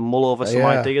plenty of time to mull over some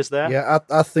ideas there. Yeah,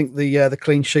 I think the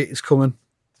clean sheet is coming.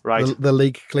 Right. The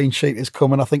league clean sheet is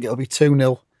coming. I think it'll be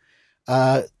 2-0.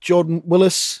 Jordan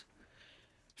Willis,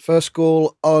 first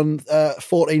goal on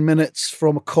 14 minutes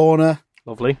from a corner.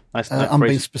 Lovely. Nice. I'm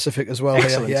being specific as well.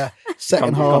 Excellent. Here. Yeah.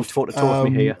 Second half, toe-to-toe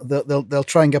with me here. They'll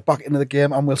try and get back into the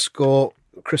game, and we'll score.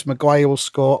 Chris Maguire will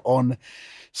score on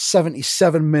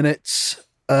 77 minutes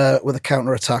with a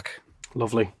counter attack.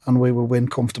 Lovely. And we will win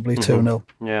comfortably 2-0.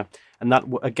 Yeah. And that,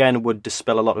 again, would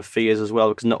dispel a lot of fears as well,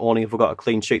 because not only have we got a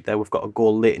clean sheet there, we've got a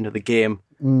goal late into the game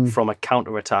from a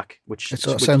counter-attack. Which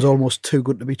sounds almost too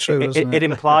good to be true, doesn't it? It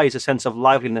implies a sense of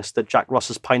liveliness that Jack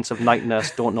Ross's pints of night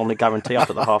nurse don't normally guarantee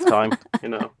after the half-time,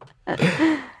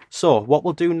 So what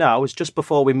we'll do now is, just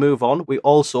before we move on, we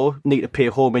also need to pay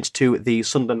homage to the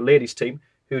Sunderland ladies team,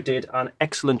 who did an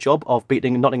excellent job of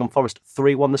beating Nottingham Forest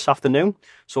 3-1 this afternoon.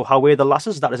 So how are the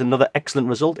lasses? That is another excellent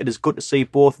result. It is good to see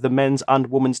both the men's and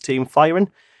women's team firing.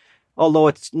 Although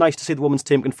it's nice to see the women's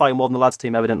team can fire more than the lads'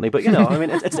 team, evidently. But,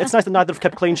 it's nice that neither have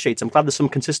kept clean sheets. I'm glad there's some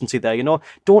consistency there,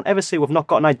 Don't ever say we've not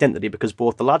got an identity, because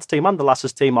both the lads' team and the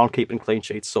lasses' team aren't keeping clean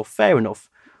sheets. So fair enough.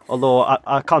 Although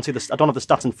I can't see this, I don't have the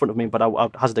stats in front of me, but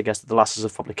I'd hazard a guess that the lasses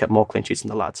have probably kept more clean sheets than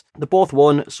the lads. They both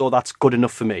won, so that's good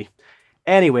enough for me.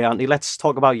 Anyway, Anthony, let's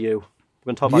talk about you.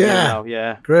 We're going to talk about you now.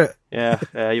 Yeah. Great. Yeah.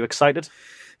 Are you excited?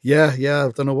 Yeah.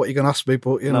 I don't know what you're going to ask me,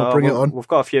 but, bring it on. We've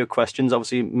got a few questions,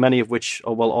 obviously, many of which,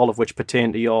 all of which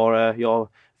pertain to your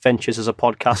ventures as a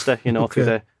podcaster, okay. Through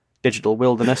the digital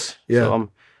wilderness. Yeah. So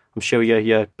I'm sure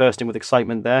you're bursting with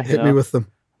excitement there. Hit me with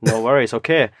them. No worries.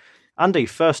 Okay. Andy,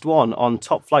 first one on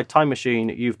Top Flight Time Machine.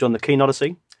 You've done the Keen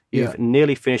Odyssey. You've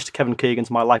nearly finished Kevin Keegan's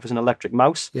My Life as an Electric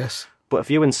Mouse. Yes. But if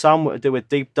you and Sam were to do a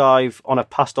deep dive on a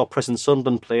past or present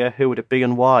Sunderland player, who would it be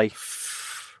and why?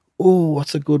 Oh,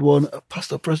 that's a good one. A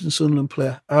past or present Sunderland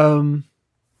player.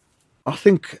 I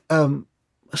think Sam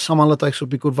Allardyce would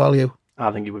be good value.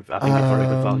 I think he's very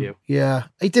good value. Yeah.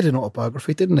 He did an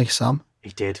autobiography, didn't he, Sam? He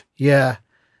did. Yeah.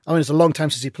 I mean, it's a long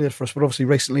time since he played for us, but obviously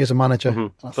recently as a manager.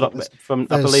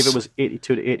 Mm-hmm. I believe it was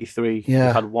 82 to 83. Yeah.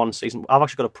 He had one season. I've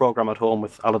actually got a programme at home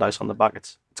with Allardyce on the back.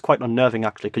 It's quite unnerving,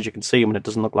 actually, because you can see him and it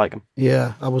doesn't look like him.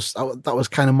 Yeah, that was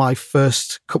kind of my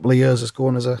first couple of years as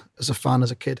going as a fan as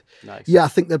a kid. Nice. Yeah, I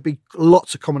think there'd be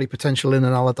lots of comedy potential in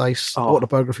an Allardyce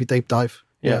autobiography deep dive.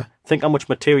 Yeah. Think how much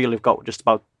material you've got just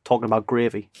about talking about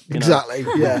gravy. Exactly,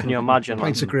 yeah. Can you imagine?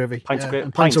 Pints of gravy. Pints of gravy.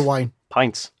 And pints of wine.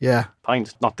 Pints. Yeah.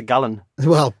 Pints, not the gallon.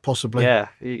 Well, possibly. Yeah.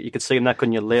 You could see him there,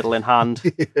 couldn't you? Ladle in hand,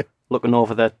 looking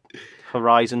over the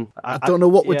horizon. I don't know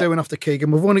what we're doing after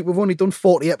Keegan. We've only done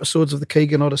 40 episodes of the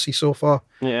Keegan Odyssey so far.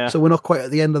 Yeah. So we're not quite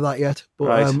at the end of that yet. But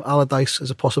right. Allardyce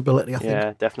is a possibility, I think.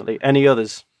 Yeah, definitely. Any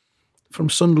others? From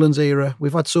Sunderland's era,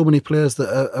 we've had so many players that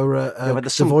are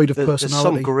devoid of personality. There's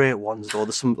some great ones, though.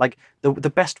 There's some, like, the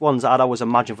best ones I'd always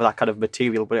imagine for that kind of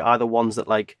material, but are the ones that,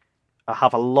 like,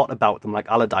 have a lot about them, like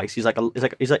Allardyce. He's like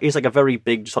a very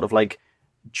big sort of like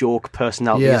joke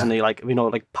personality, isn't he? Like,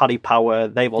 like Paddy Power.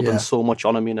 They've all done so much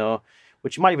on him,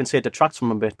 which you might even say detracts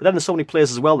from him a bit. But then there's so many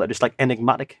players as well that are just like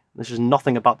enigmatic. There's just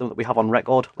nothing about them that we have on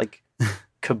record, like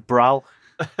Cabral.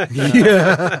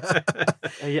 Yeah.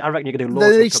 I reckon you could do loads There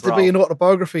with needs Cabral. to be an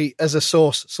autobiography as a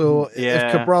source. So Yeah.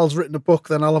 if Cabral's written a book,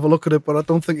 then I'll have a look at it, but I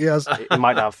don't think he has. You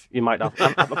might have.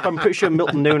 I'm pretty sure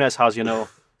Milton Nunes has, you know.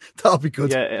 That'll be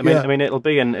good. Yeah, I mean, it'll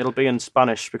be in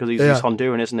Spanish because he's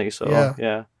Honduran, isn't he? So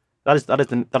yeah. That is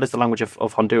the language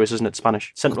of Honduras, isn't it?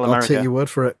 Spanish, Central I'll America. take your word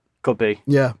for it. Could be.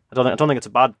 Yeah. I don't think it's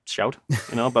a bad shout,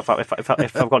 you know. But if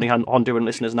I've got any Honduran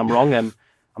listeners and I'm wrong,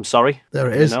 I'm sorry. There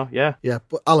it is. You know? Yeah. Yeah,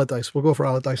 but Allardyce. We'll go for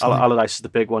Allardyce. Allardyce is the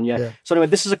big one, yeah. So anyway,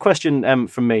 this is a question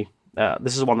from me.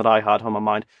 This is one that I had on my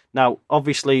mind. Now,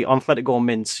 obviously, on Atletico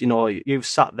Mints, you know, you've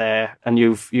sat there and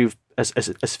you've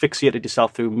asphyxiated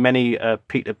yourself through many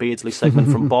Peter Beardsley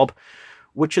segment from Bob.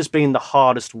 Which has been the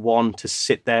hardest one to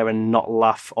sit there and not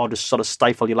laugh or just sort of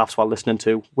stifle your laughs while listening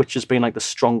to? Which has been like the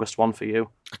strongest one for you?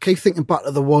 I keep thinking back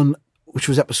to the one which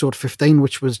was episode 15,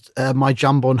 which was My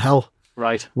Jambon Hell.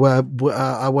 Right. Where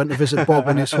I went to visit Bob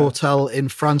in his hotel in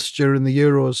France during the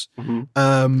Euros.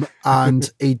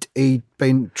 And he'd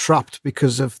been trapped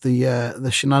because of the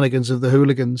shenanigans of the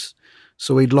hooligans.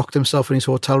 So he'd locked himself in his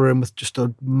hotel room with just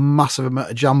a massive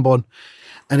amount of jambon.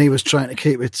 And he was trying to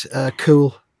keep it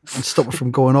cool and stop it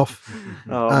from going off.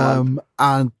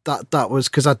 And that was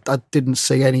because I didn't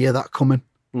see any of that coming.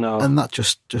 No. And that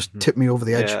just tipped me over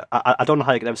the edge. Yeah, I don't know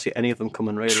how you could ever see any of them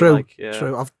coming, really. True.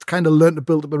 I've kind of learned to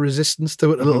build up a resistance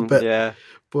to it a little bit. Yeah.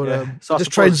 But So I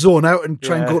just try and zone out and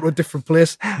try and go to a different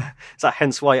place. Is that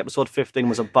hence why episode 15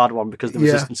 was a bad one, because the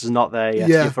resistance is not there yet?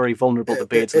 Yeah. You're very vulnerable to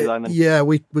Beardsley. Yeah,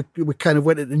 we kind of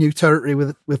went into new territory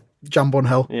with Jambon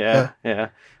Hell. Yeah.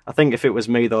 I think if it was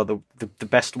me, though, the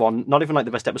best one, not even like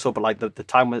the best episode, but like the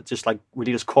time when it just like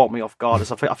really just caught me off guard.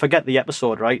 Is I forget the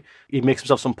episode, right? He makes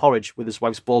himself some porridge with his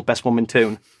wife's bald Best Woman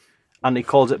tune. And he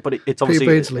calls it, but it's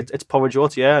obviously it's porridge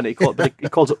oats, yeah. And he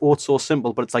calls it oats so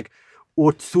simple, but it's like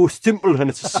oats so simple, and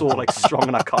it's just so like strong,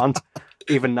 and I can't.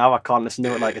 Even now, I can't listen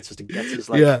to it. Like it's just it's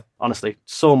like honestly,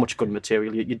 so much good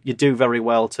material. You do very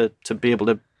well to be able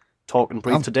to talk and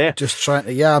breathe today. I'm just trying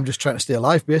to stay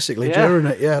alive, basically, during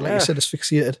it. Yeah, like you said,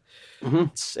 asphyxiated.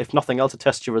 It's, if nothing else, it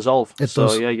tests your resolve. It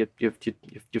does. Yeah,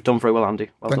 you've done very well,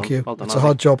 Andy. Thank you. Well done, It's Andy. a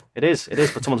hard job. It is,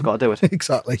 but someone's got to do it.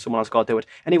 Exactly. Someone else got to do it.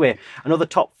 Anyway, another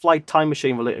top flight time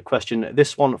machine related question.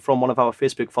 This one from one of our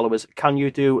Facebook followers. Can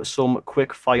you do some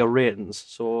quick fire ratings?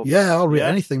 So yeah, I'll read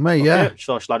anything, mate. Okay. Yeah.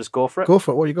 So shall I just go for it? Go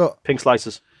for it. What you got? Pink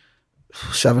slices.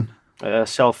 7.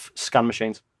 Self scan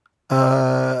machines.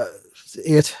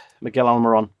 8. Miguel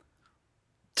Almiron.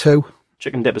 2.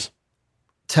 Chicken dippers.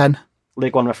 10.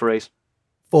 League One referees.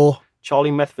 4. Charlie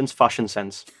Methven's fashion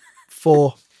sense.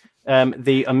 4.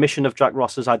 The omission of Jack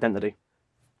Ross's identity.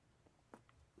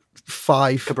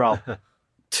 5. Cabral.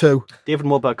 2. David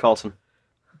Moberg Carlson.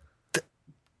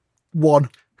 1.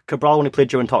 Cabral when he played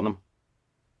during Tottenham.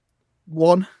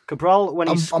 1. Cabral when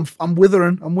he's I'm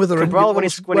withering. Cabral when he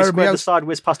squared the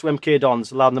sideways past to MK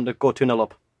Dons, allowing them to go 2-0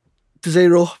 up.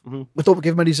 0. We don't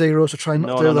give him any zeros, so try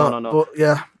not to do that. No. But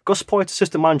yeah. Gus Poyet's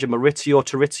assistant manager Maurizio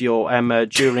Torrizio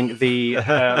during the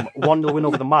 1-0 win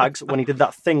over the Mags, when he did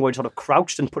that thing where he sort of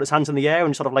crouched and put his hands in the air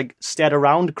and sort of like stared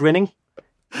around, grinning.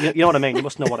 You know what I mean? You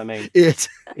must know what I mean. 8.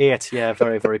 8, yeah,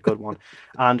 very, very good one.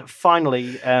 And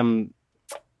finally, My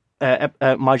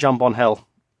Jambon Hell.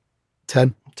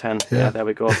 10. 10. Yeah, there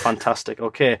we go. Fantastic.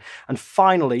 Okay. And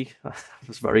finally,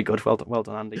 that's very good. Well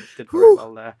done, Andy. You did very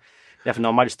well there. You never know,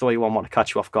 I might just throw you one, want to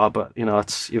catch you off guard, but you know,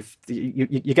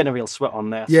 you're getting a real sweat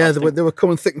on there. So yeah, they were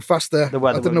coming thick and fast there.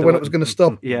 I didn't know when it was going to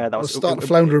stop. Yeah, I was starting to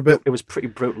flounder a bit. It was pretty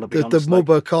brutal, to be honest. The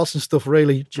Moberg Carlson stuff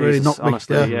really knocked me.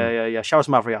 Honestly, yeah. Showers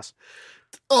Mavrias.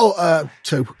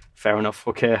 2. Fair enough.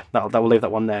 Okay, that will leave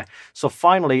that one there. So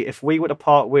finally, if we were to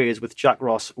part ways with Jack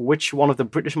Ross, which one of the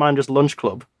British Managers Lunch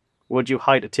Club would you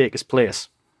hire to take his place?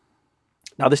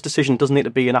 Now, this decision doesn't need to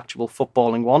be an actual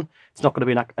footballing one. It's not going to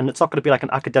be it's not going to be like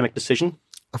an academic decision.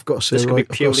 I've got to say Roy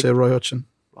Hodgson.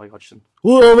 Roy Hodgson.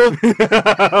 Whatever.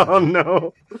 Oh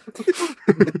no!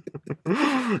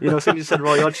 You know, as soon as you said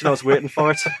Roy Hodgson, I was waiting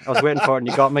for it, and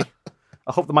you got me.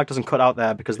 I hope the mic doesn't cut out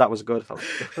there because that was good.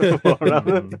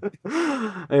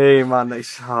 Hey man,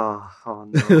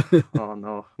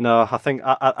 no. I think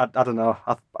I don't know.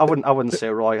 I wouldn't say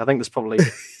Roy. I think there's probably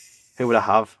who would I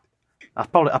have?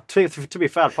 To be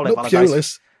fair, I'd probably not have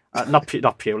Pulis. Not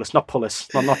Pulis, not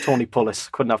Pullis, not Tony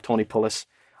Pullis. Couldn't have Tony Pullis.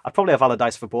 I'd probably have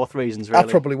Allardyce for both reasons. Really, I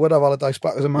probably would have Allardyce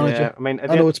back as a manager. Yeah, I mean,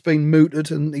 I know it's been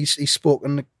mooted, and he's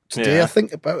spoken today. I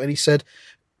think about it, and he said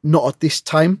not at this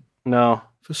time. No,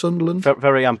 for Sunderland,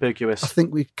 very ambiguous. I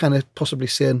think we kind of possibly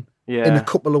saying in a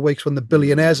couple of weeks when the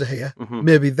billionaires are here,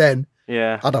 maybe then.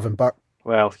 Yeah, I'd have him back.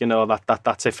 Well, you know,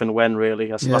 that's if and when,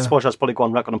 really. I suppose I was probably go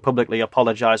on record and publicly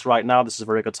apologise right now. This is a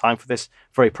very good time for this.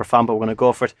 Very profound, but we're going to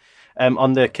go for it.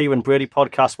 On the Kieran Brady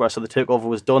podcast, where so the takeover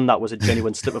was done, that was a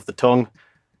genuine slip of the tongue.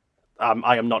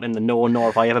 I am not in the know, nor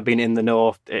have I ever been in the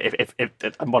know. If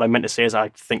what I meant to say is I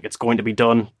think it's going to be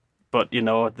done, but you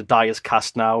know the die is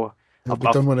cast now. It'll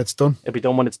be done when it's done. It'll be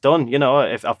done when it's done. You know,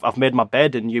 if I've made my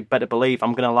bed, and you better believe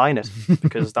I'm going to lie in it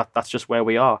because that's just where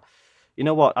we are. You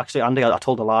know what? Actually, Andy, I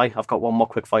told a lie. I've got one more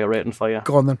quick fire rating for you.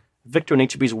 Go on then. Victor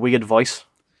Anichebe's weird voice.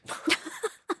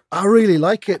 I really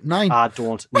like it. 9. I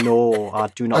don't. No, I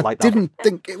do not like that. I didn't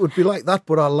think it would be like that,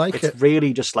 but I like it. It's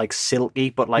really just like silky,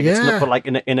 but like it's not, but like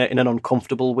in an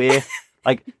uncomfortable way.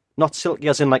 Like not silky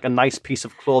as in like a nice piece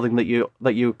of clothing that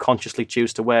you consciously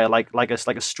choose to wear, like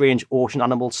a strange ocean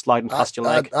animal sliding past your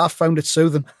leg. I found it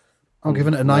soothing. I'm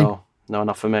giving it a 9. No,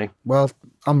 not for me. Well,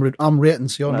 I'm rating,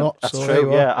 so you're not. That's so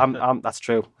true. Yeah, I'm. That's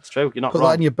true. It's true. You're not Put wrong.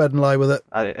 that in your bed and lie with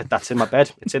it. That's in my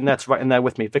bed. It's in there. It's right in there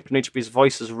with me. Victor Anichebe's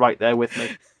voice is right there with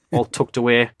me, all tucked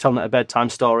away, telling it a bedtime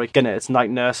story. Getting it. It's night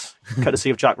nurse,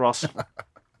 courtesy of Jack Ross.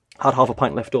 Had half a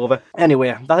pint left over. Anyway,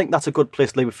 I think that's a good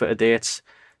place to leave it for today. It's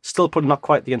still probably not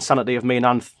quite the insanity of me and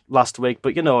Anth last week,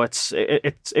 but you know,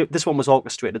 this one was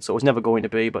orchestrated, so it was never going to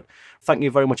be. But thank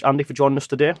you very much, Andy, for joining us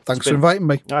today. Thanks for inviting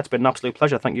me. It's been an absolute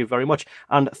pleasure. Thank you very much.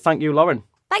 And thank you, Lauren.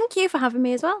 Thank you for having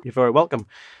me as well. You're very welcome.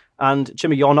 And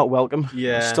Jimmy, you're not welcome.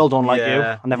 Yeah. I still don't like you.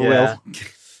 I never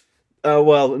will.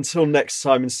 Well, until next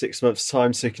time in 6 months'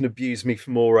 time, so you can abuse me for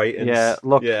more ratings. Yeah,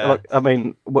 look, I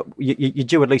mean, you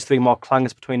do at least 3 more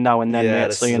clangers between now and then,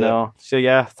 mate, so you know. So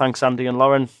yeah, thanks, Andy and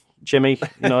Lauren. Jimmy,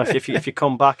 you know, if you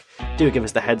come back, do give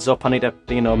us the heads up. I need to,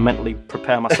 you know, mentally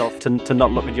prepare myself to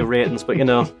not look at your ratings, but you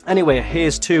know. Anyway,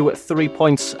 here's to 3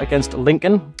 points against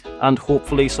Lincoln, and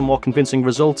hopefully some more convincing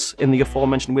results in the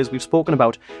aforementioned ways we've spoken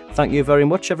about. Thank you very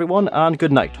much, everyone, and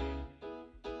good night.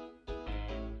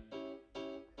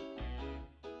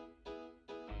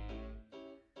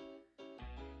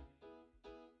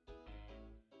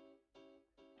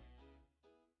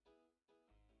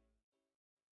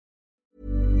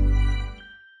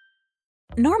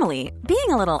 Normally, being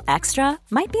a little extra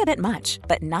might be a bit much,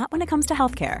 but not when it comes to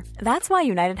healthcare. That's why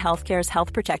United Healthcare's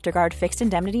Health Protector Guard fixed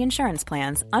indemnity insurance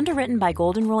plans, underwritten by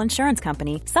Golden Rule Insurance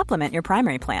Company, supplement your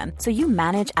primary plan so you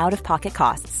manage out-of-pocket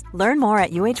costs. Learn more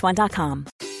at uh1.com.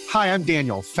 Hi, I'm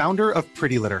Daniel, founder of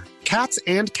Pretty Litter. Cats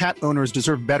and cat owners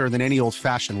deserve better than any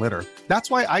old-fashioned litter. That's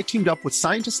why I teamed up with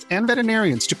scientists and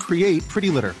veterinarians to create Pretty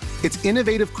Litter. Its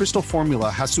innovative crystal formula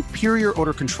has superior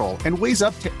odor control and weighs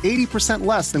up to 80%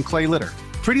 less than clay litter.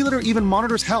 Pretty Litter even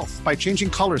monitors health by changing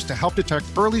colors to help detect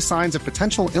early signs of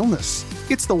potential illness.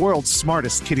 It's the world's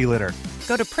smartest kitty litter.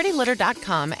 Go to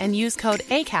prettylitter.com and use code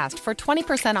ACAST for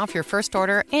 20% off your first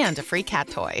order and a free cat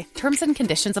toy. Terms and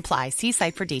conditions apply. See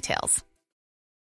site for details.